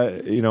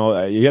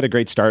you had a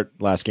great start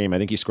last game. I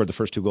think you scored the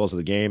first 2 goals of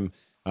the game.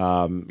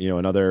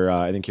 Another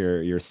I think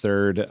your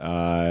third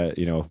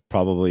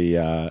probably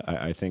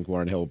I think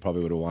Warren Hill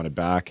probably would have wanted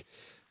back,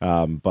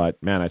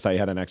 but man, I thought you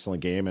had an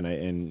excellent game,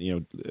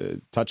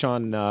 and touch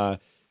on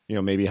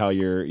maybe how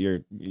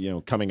you're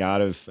coming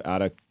out of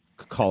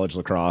college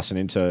lacrosse and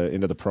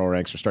into the pro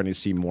ranks. We're starting to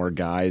see more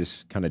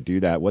guys kind of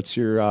do that. What's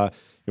your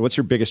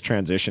biggest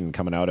transition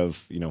coming out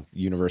of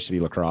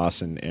university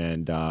lacrosse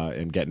and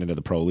getting into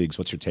the pro leagues?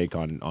 What's your take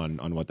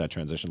on what that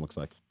transition looks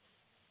like?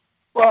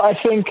 Well, I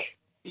think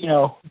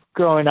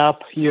growing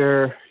up,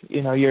 you're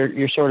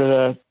sort of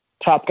the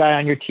top guy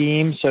on your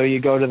team, so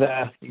you go to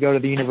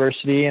the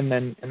university, and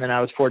then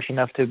I was fortunate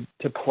enough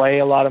to play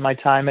a lot of my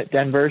time at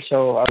Denver,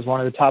 so I was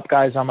one of the top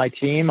guys on my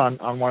team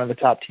on one of the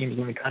top teams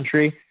in the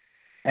country,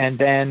 and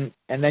then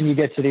you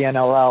get to the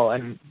NLL,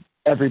 and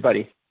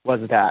everybody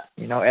was that.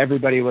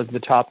 Everybody was the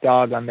top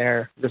dog on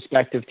their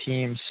respective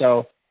teams,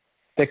 so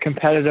the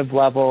competitive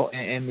level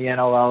in the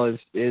NLL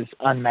is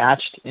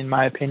unmatched, in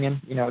my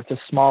opinion. It's a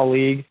small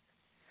league.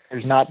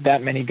 There's not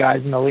that many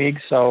guys in the league,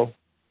 so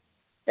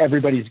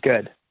everybody's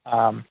good.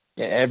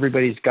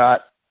 Everybody's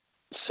got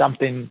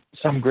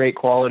some great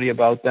quality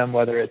about them,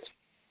 whether it's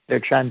their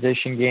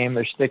transition game,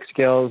 their stick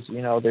skills,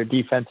 their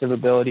defensive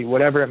ability,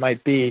 whatever it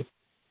might be,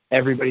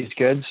 everybody's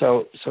good.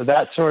 So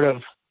that sort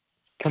of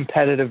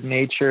competitive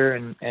nature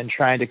and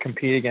trying to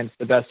compete against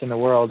the best in the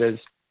world is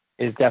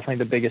definitely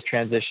the biggest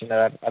transition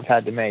that I've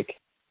had to make.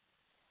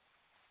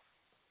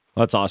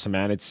 Well, that's awesome,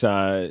 man. It's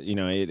I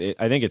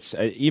think it's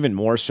even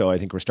more so. I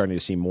think we're starting to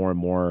see more and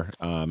more.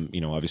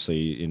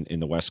 Obviously in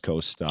the West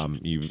Coast,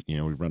 we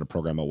run a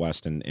program out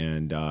west,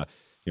 and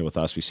with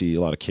us, we see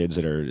a lot of kids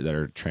that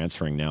are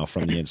transferring now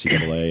from the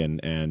NCAA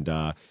and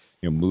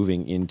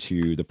moving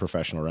into the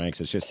professional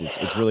ranks.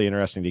 It's really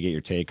interesting to get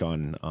your take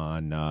on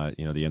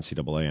the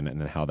NCAA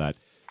and how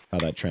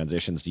that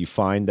transitions. Do you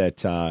find that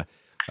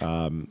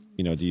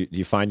do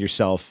you find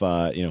yourself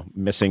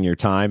missing your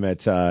time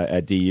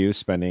at DU,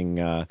 spending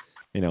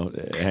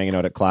hanging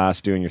out at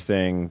class, doing your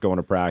thing, going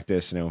to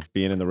practice,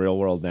 being in the real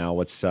world now?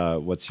 What's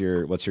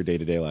your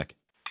day-to-day like?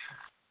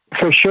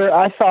 For sure.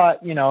 I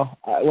thought,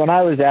 when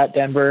I was at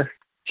Denver,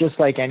 just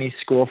like any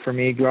school for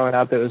me growing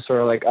up, it was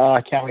sort of like, oh,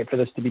 I can't wait for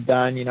this to be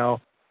done.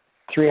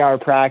 3-hour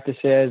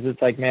practices.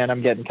 It's like, man,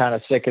 I'm getting kind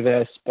of sick of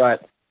this.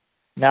 But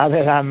now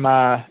that I'm,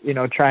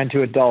 trying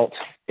to adult,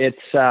 it's,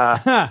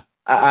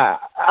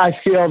 I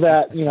feel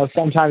that,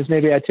 sometimes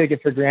maybe I took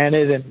it for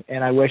granted,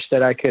 and I wish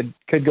that I could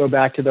go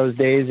back to those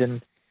days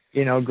and,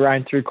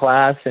 grind through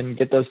class and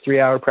get those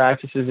 3-hour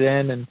practices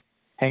in and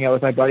hang out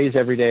with my buddies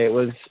every day. It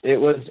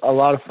was a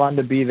lot of fun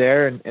to be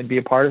there and be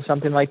a part of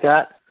something like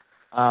that.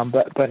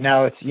 But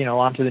now it's,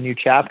 on to the new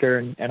chapter,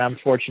 and I'm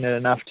fortunate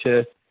enough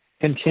to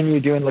continue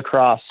doing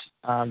lacrosse,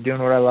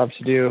 doing what I love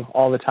to do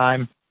all the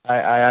time.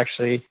 I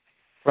actually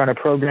run a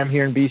program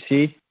here in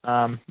BC,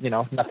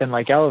 nothing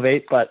like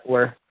Elevate, but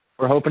we're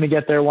hoping to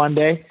get there one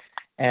day.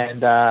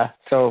 And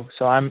so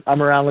I'm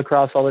around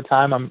lacrosse all the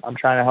time. I'm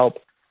trying to help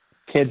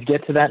kids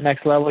get to that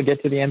next level,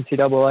 get to the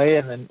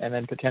NCAA, and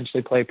then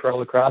potentially play pro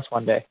lacrosse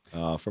one day.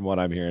 From what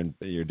I'm hearing,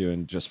 you're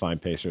doing just fine,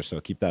 Pacer. So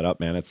keep that up,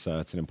 man. It's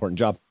an important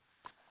job.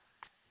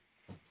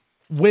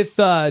 With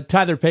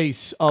Tyler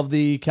Pace of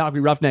the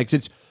Calgary Roughnecks,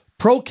 it's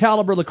Pro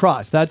Caliber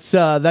Lacrosse.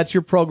 That's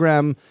your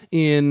program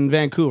in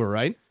Vancouver,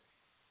 right?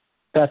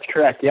 That's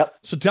correct. Yep.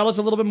 So tell us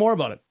a little bit more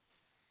about it.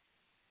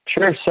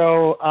 Sure.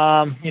 So,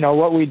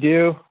 what we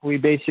do, we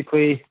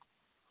basically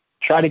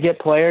try to get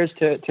players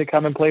to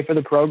come and play for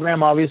the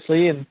program,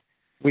 obviously, and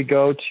we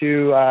go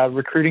to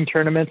recruiting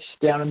tournaments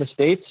down in the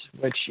States,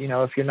 which,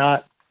 if you're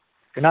not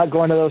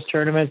going to those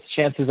tournaments,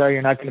 chances are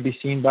you're not going to be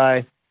seen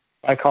by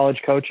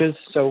college coaches.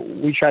 So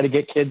we try to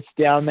get kids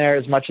down there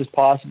as much as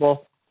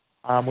possible.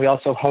 We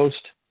also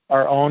host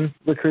our own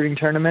recruiting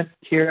tournament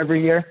here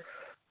every year.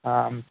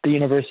 The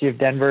University of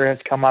Denver has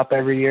come up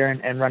every year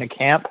and run a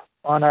camp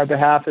on our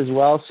behalf as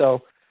well.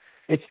 So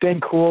it's been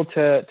cool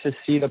to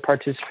see the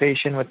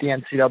participation with the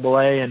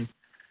NCAA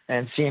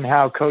and seeing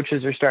how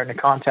coaches are starting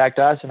to contact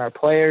us and our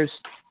players.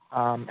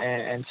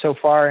 And so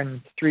far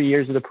in 3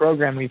 years of the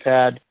program, we've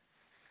had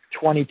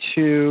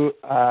 22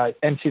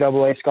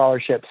 NCAA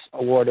scholarships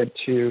awarded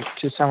to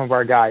some of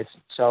our guys.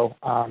 So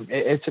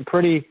it's a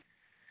pretty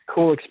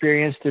cool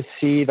experience to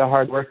see the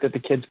hard work that the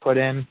kids put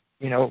in,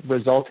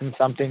 result in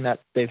something that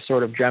they've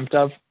sort of dreamt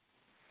of.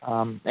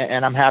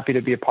 And I'm happy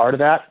to be a part of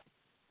that.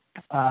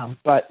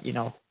 But,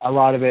 a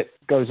lot of it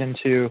goes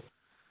into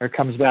or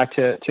comes back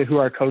to who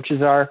our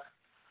coaches are.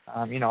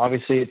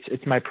 Obviously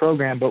it's my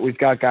program, but we've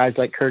got guys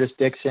like Curtis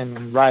Dixon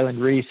and Ryland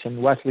Reese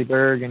and Wesley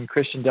Berg and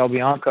Christian Del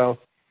Bianco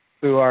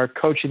who are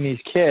coaching these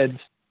kids,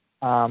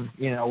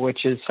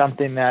 which is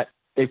something that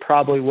they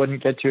probably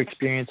wouldn't get to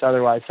experience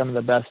otherwise. Some of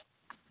the best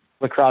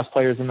lacrosse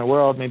players in the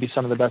world, maybe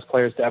some of the best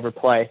players to ever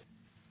play,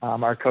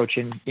 are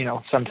coaching,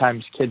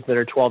 sometimes kids that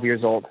are 12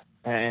 years old.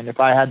 And if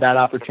I had that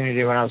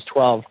opportunity when I was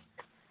 12,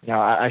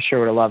 I sure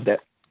would have loved it.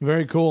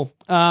 Very cool.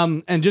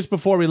 And just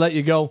before we let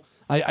you go,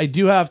 I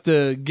do have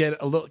to get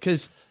a little,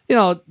 because,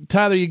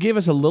 Tyler, you gave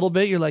us a little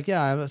bit. You're like,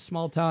 yeah, I'm a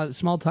small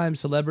time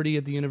celebrity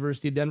at the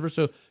University of Denver.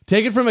 So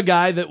take it from a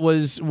guy that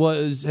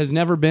has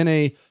never been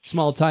a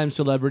small time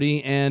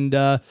celebrity and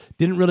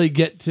didn't really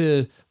get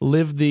to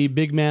live the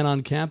big man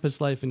on campus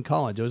life in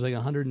college. I was like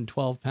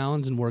 112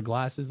 pounds and wore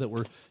glasses that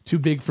were too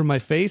big for my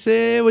face.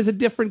 It was a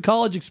different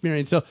college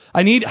experience. So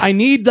I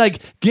need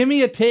like, give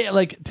me a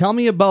tell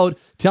me about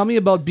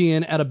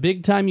being at a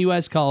big time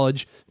U.S.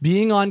 college,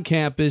 being on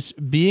campus,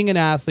 being an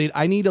athlete.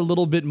 I need a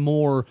little bit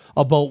more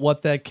about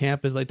what that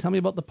camp is like. Tell me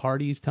about the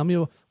parties. Tell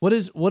me what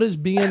is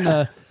being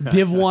a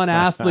Div 1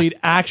 athlete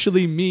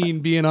actually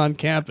mean being on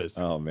campus?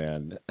 Oh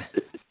man.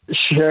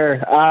 Sure.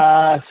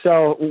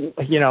 So,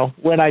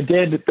 when I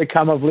did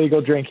become of legal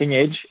drinking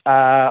age,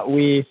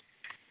 we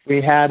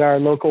had our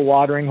local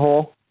watering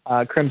hole,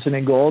 Crimson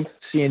and Gold,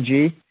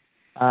 C&G.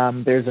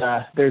 There's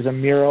a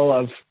mural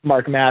of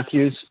Mark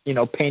Matthews,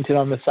 painted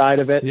on the side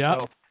of it. Yeah.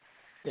 So,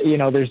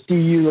 there's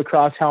DU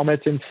lacrosse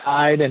helmets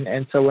inside.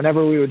 And so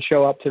whenever we would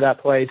show up to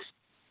that place,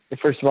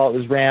 first of all, it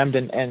was rammed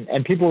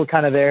and people were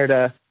kind of there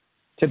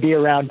to be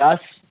around us.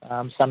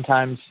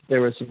 Sometimes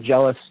there was some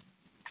jealous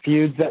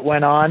feuds that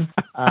went on.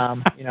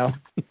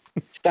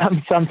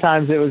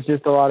 Sometimes it was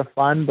just a lot of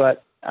fun,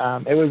 but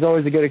it was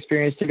always a good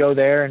experience to go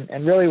there.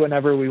 And really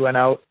whenever we went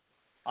out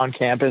on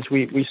campus,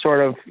 we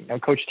sort of,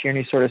 Coach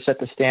Tierney sort of set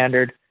the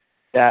standard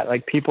that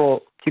like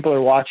people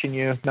are watching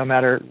you no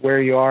matter where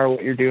you are,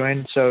 what you're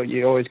doing. So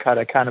you always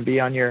gotta kind of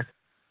be on your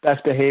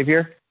best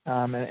behavior.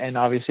 And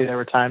obviously there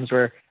were times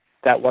where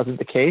that wasn't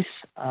the case.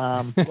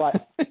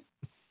 But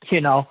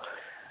it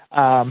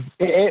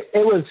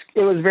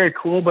was very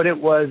cool, but it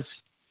was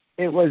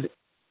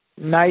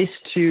nice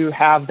to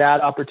have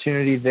that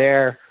opportunity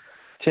there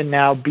to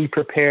now be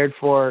prepared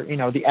for,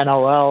 the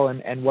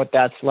NLL and what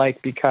that's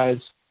like, because,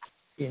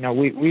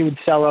 we would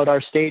sell out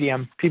our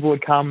stadium. People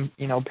would come,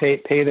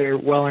 pay their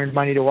well-earned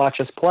money to watch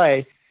us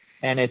play.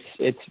 And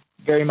it's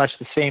very much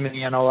the same in the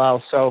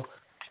NLL. So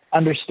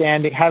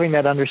having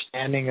that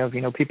understanding of,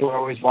 people are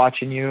always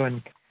watching you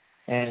and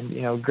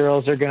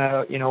girls are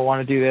going to,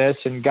 want to do this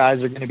and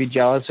guys are going to be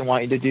jealous and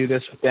want you to do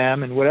this with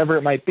them and whatever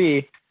it might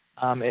be.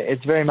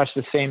 It's very much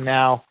the same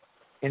now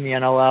in the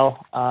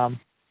NLL.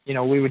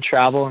 We would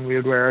travel and we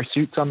would wear our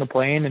suits on the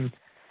plane and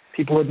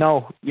people would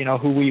know,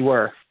 who we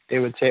were. They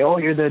would say, oh,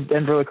 you're the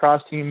Denver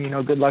lacrosse team,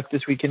 good luck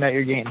this weekend at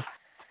your game.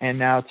 And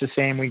now it's the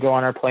same. We go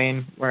on our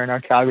plane wearing our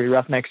Calgary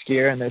Roughnecks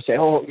gear and they say,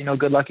 oh,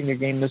 good luck in your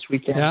game this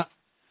weekend. Yeah.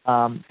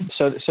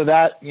 So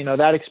that,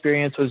 that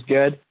experience was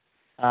good.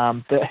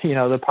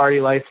 The party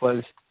life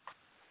was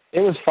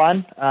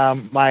fun.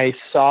 My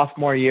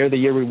sophomore year, the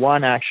year we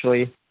won,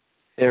 actually,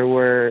 there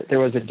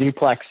was a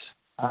duplex,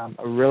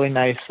 a really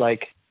nice,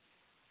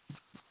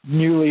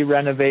 newly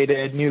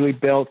renovated, newly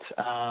built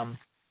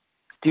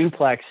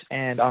duplex.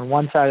 And on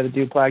one side of the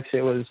duplex,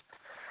 it was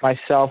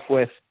myself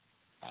with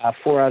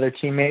 4 other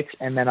teammates.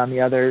 And then on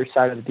the other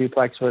side of the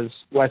duplex was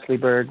Wesley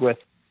Berg with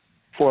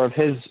 4 of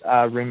his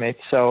roommates.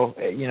 So,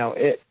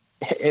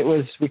 it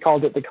was, we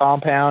called it the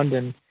compound,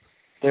 and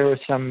there were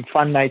some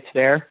fun nights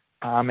there.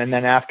 And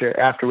then after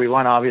we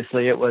won,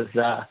 obviously it was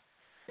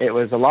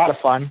a lot of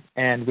fun,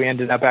 and we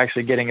ended up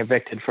actually getting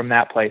evicted from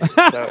that place.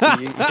 So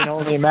you can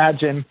only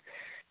imagine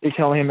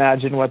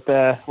what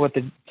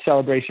the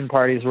celebration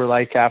parties were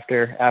like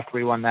after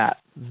we won that.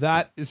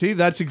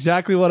 That's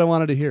exactly what I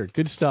wanted to hear.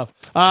 Good stuff.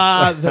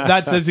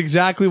 That's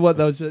exactly what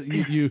those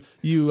you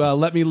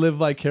let me live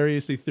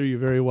vicariously through you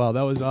very well.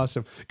 That was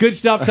awesome. Good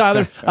stuff,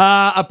 Tyler.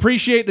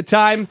 Appreciate the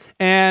time,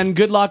 and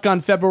good luck on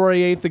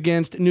February 8th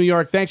against New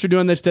York. Thanks for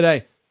doing this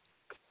today.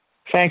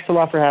 Thanks a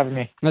lot for having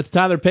me. That's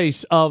Tyler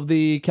Pace of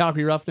the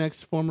Calgary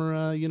Roughnecks,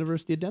 former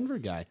University of Denver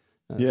guy.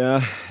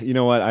 Yeah, you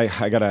know what? I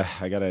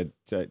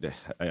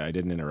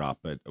didn't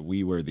interrupt, but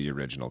we were the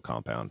original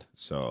compound.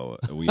 So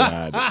we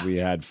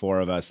had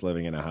 4 of us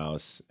living in a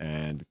house,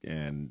 and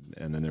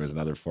then there was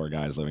another 4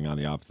 guys living on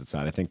the opposite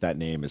side. I think that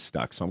name is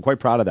stuck. So I'm quite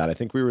proud of that. I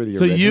think we were the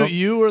original. So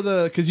you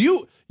were because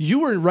you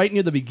were right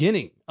near the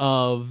beginning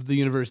of the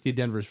University of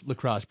Denver's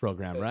lacrosse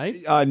program,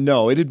 right?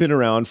 No, it had been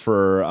around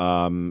for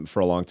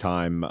a long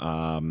time,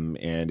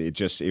 and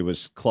it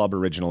was club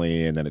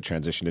originally, and then it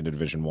transitioned into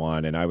Division I,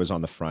 and I was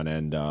on the front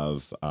end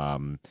of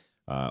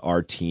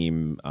our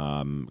team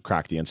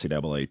cracked the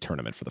NCAA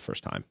tournament for the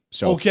first time.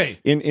 So okay.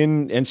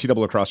 in NCAA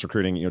lacrosse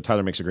recruiting,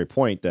 Tyler makes a great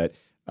point that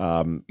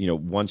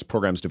once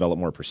programs develop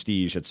more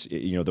prestige, it's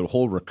the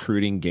whole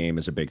recruiting game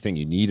is a big thing.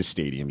 You need a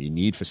stadium, you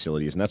need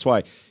facilities, and that's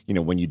why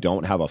when you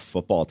don't have a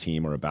football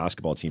team or a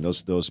basketball team,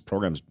 those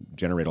programs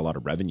generate a lot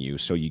of revenue.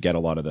 So you get a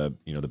lot of the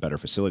the better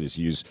facilities.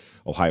 Use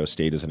Ohio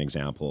State as an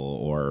example,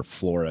 or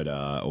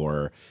Florida,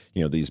 or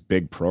these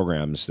big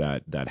programs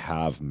that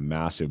have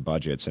massive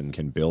budgets and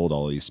can build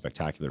all these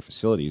spectacular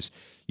facilities.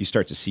 You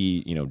start to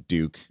see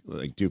Duke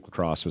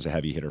lacrosse was a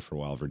heavy hitter for a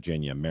while,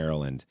 Virginia,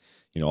 Maryland.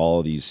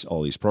 All these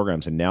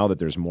programs, and now that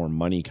there's more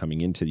money coming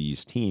into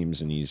these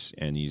teams and these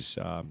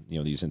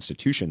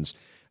institutions,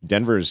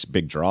 Denver's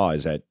big draw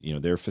is that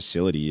their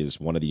facility is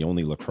one of the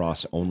only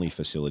lacrosse only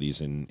facilities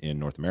in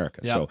North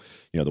America. Yep. So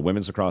the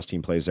women's lacrosse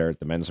team plays there,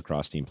 the men's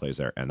lacrosse team plays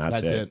there, and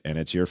that's it. And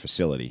it's your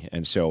facility.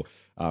 And so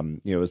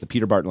it was the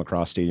Peter Barton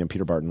Lacrosse Stadium.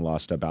 Peter Barton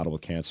lost a battle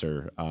with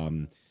cancer.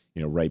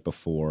 Right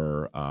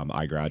before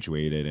I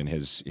graduated, and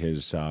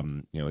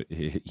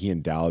he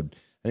endowed,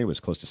 I think it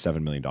was close to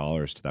 $7 million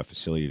to that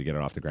facility to get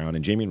it off the ground.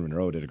 And Jamie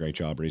Monroe did a great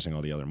job raising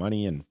all the other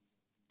money. And,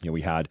 I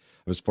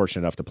was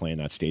fortunate enough to play in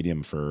that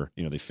stadium for,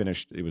 they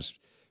finished, it was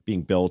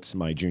being built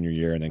my junior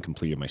year and then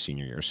completed my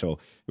senior year. So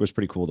it was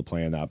pretty cool to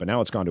play in that. But now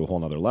it's gone to a whole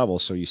nother level.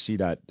 So you see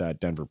that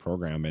Denver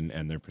program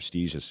and their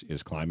prestige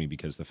is climbing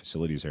because the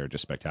facilities there are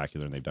just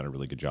spectacular, and they've done a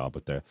really good job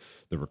with the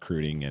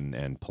recruiting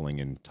and pulling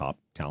in top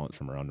talent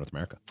from around North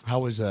America. How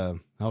was the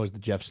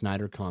Geoff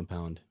Snider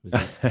compound?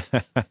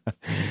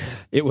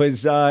 It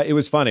was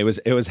fun. It was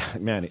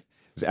man. It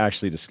was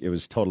actually it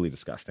was totally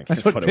disgusting.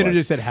 That's what Peter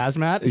just said,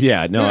 hazmat?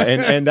 Yeah, no,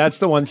 and that's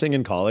the one thing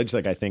in college.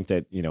 Like I think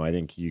that I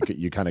think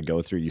you kind of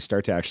go through. You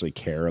start to actually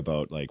care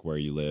about like where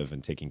you live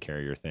and taking care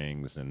of your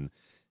things, and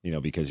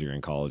because you're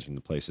in college and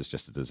the place is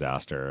just a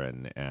disaster.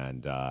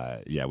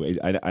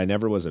 I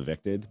never was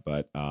evicted,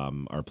 but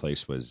our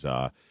place was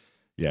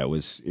it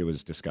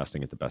was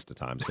disgusting at the best of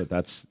times. But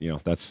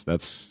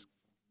that's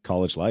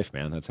college life,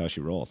 man. That's how she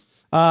rolls.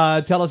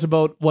 Tell us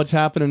about what's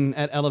happening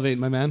at Elevate,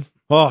 my man.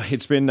 Oh,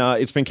 it's been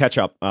catch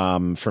up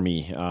for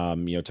me.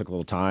 It took a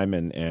little time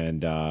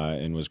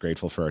and was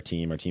grateful for our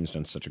team. Our team's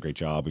done such a great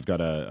job. We've got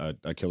a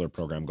killer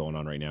program going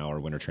on right now, our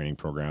winter training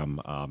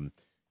program.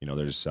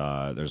 There's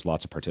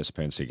lots of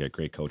participants. You get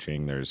great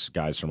coaching. There's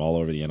guys from all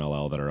over the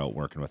NLL that are out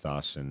working with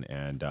us,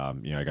 and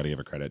I got to give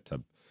a credit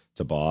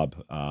to Bob.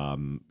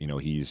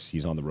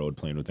 He's on the road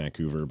playing with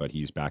Vancouver, but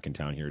he's back in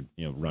town here,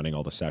 running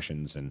all the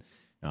sessions and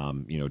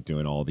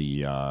doing all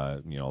the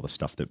all the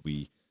stuff that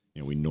we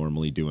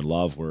normally do and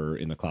love. We're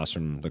in the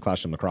classroom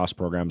lacrosse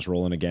program's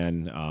rolling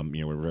again.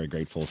 We're very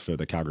grateful for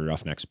the Calgary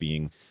Roughnecks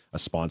being a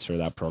sponsor of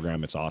that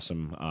program. It's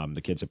awesome.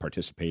 The kids that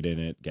participate in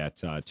it get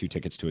 2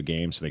 tickets to a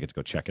game, so they get to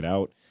go check it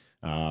out.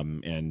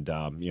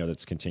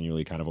 That's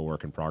continually kind of a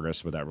work in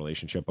progress with that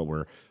relationship, but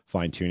we're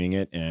fine tuning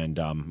it. And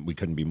we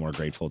couldn't be more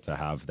grateful to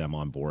have them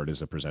on board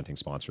as a presenting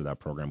sponsor of that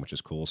program, which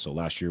is cool. So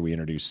last year we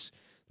introduced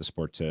the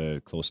sport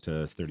to close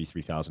to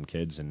 33,000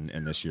 kids, and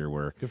this year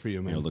we're good for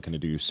you, man. Looking to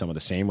do some of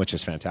the same, which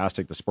is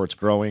fantastic. The sport's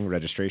growing,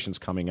 registration's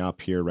coming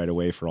up here right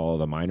away for all of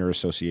the minor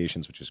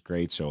associations, which is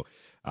great. So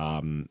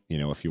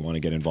if you want to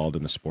get involved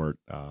in the sport,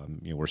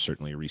 we're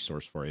certainly a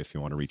resource for you. If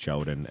you want to reach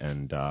out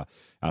and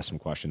ask some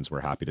questions, we're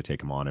happy to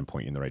take them on and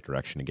point you in the right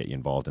direction and get you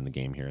involved in the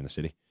game here in the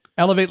city.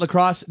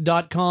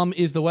 ElevateLacrosse.com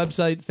is the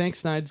website. Thanks,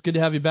 Snides. Good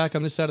to have you back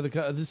on this side of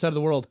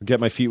the world.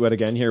 Get my feet wet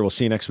again here. We'll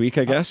see you next week,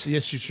 I guess.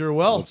 Yes, you sure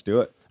will. Let's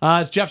do it.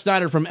 It's Geoff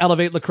Snider from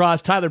Elevate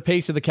Lacrosse. Tyler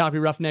Pace of the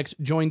Calgary Roughnecks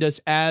joined us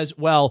as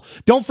well.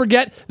 Don't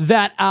forget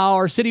that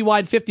our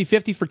citywide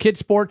 50-50 for kids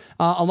sport,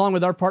 along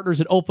with our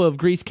partners at OPA of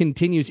Greece,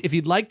 continues. If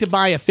you'd like to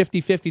buy a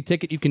 50-50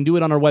 ticket, you can do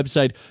it on our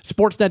website,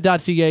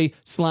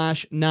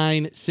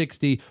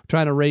 sportsnet.ca/960. We're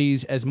trying to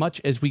raise as much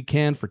as we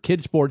can for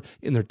kids sport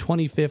in their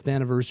 25th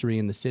anniversary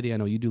in the city. I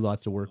know you do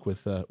lots of work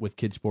with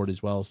kids sport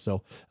as well,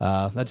 so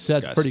that's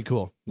pretty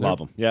cool. Love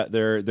them. Yeah,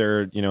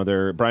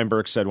 they're Brian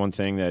Burke said one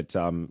thing that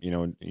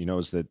he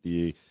knows that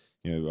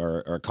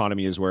our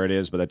economy is where it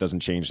is, but that doesn't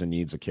change the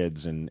needs of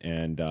kids.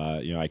 And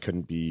I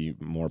couldn't be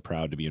more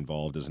proud to be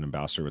involved as an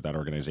ambassador with that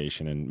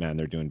organization. And man,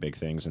 they're doing big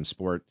things in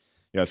sport.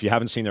 If you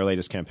haven't seen their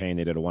latest campaign,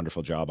 they did a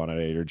wonderful job on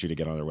it. I urge you to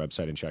get on their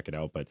website and check it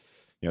out. But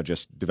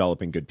just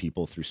developing good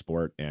people through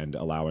sport and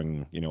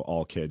allowing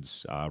all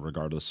kids,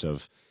 regardless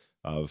of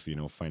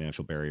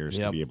financial barriers,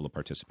 to be able to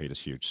participate is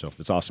huge. So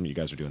it's awesome that you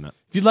guys are doing that.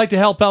 If you'd like to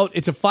help out,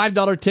 it's a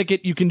 $5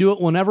 ticket. You can do it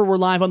whenever we're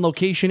live on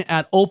location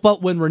at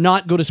OPA. When we're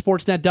not, go to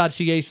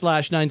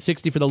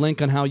sportsnet.ca/960 for the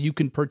link on how you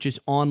can purchase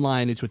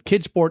online. It's with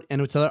Kids Sport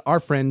and it's our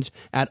friends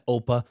at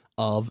OPA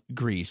of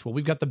Greece. Well,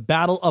 we've got the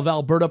Battle of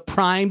Alberta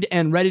primed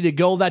and ready to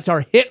go. That's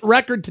our hit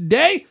record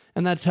today,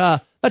 and that's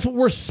what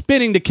we're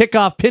spinning to kick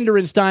off Pinder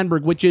and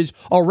Steinberg, which is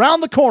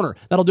around the corner.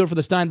 That'll do it for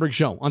the Steinberg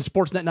Show on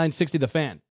Sportsnet 960 The Fan.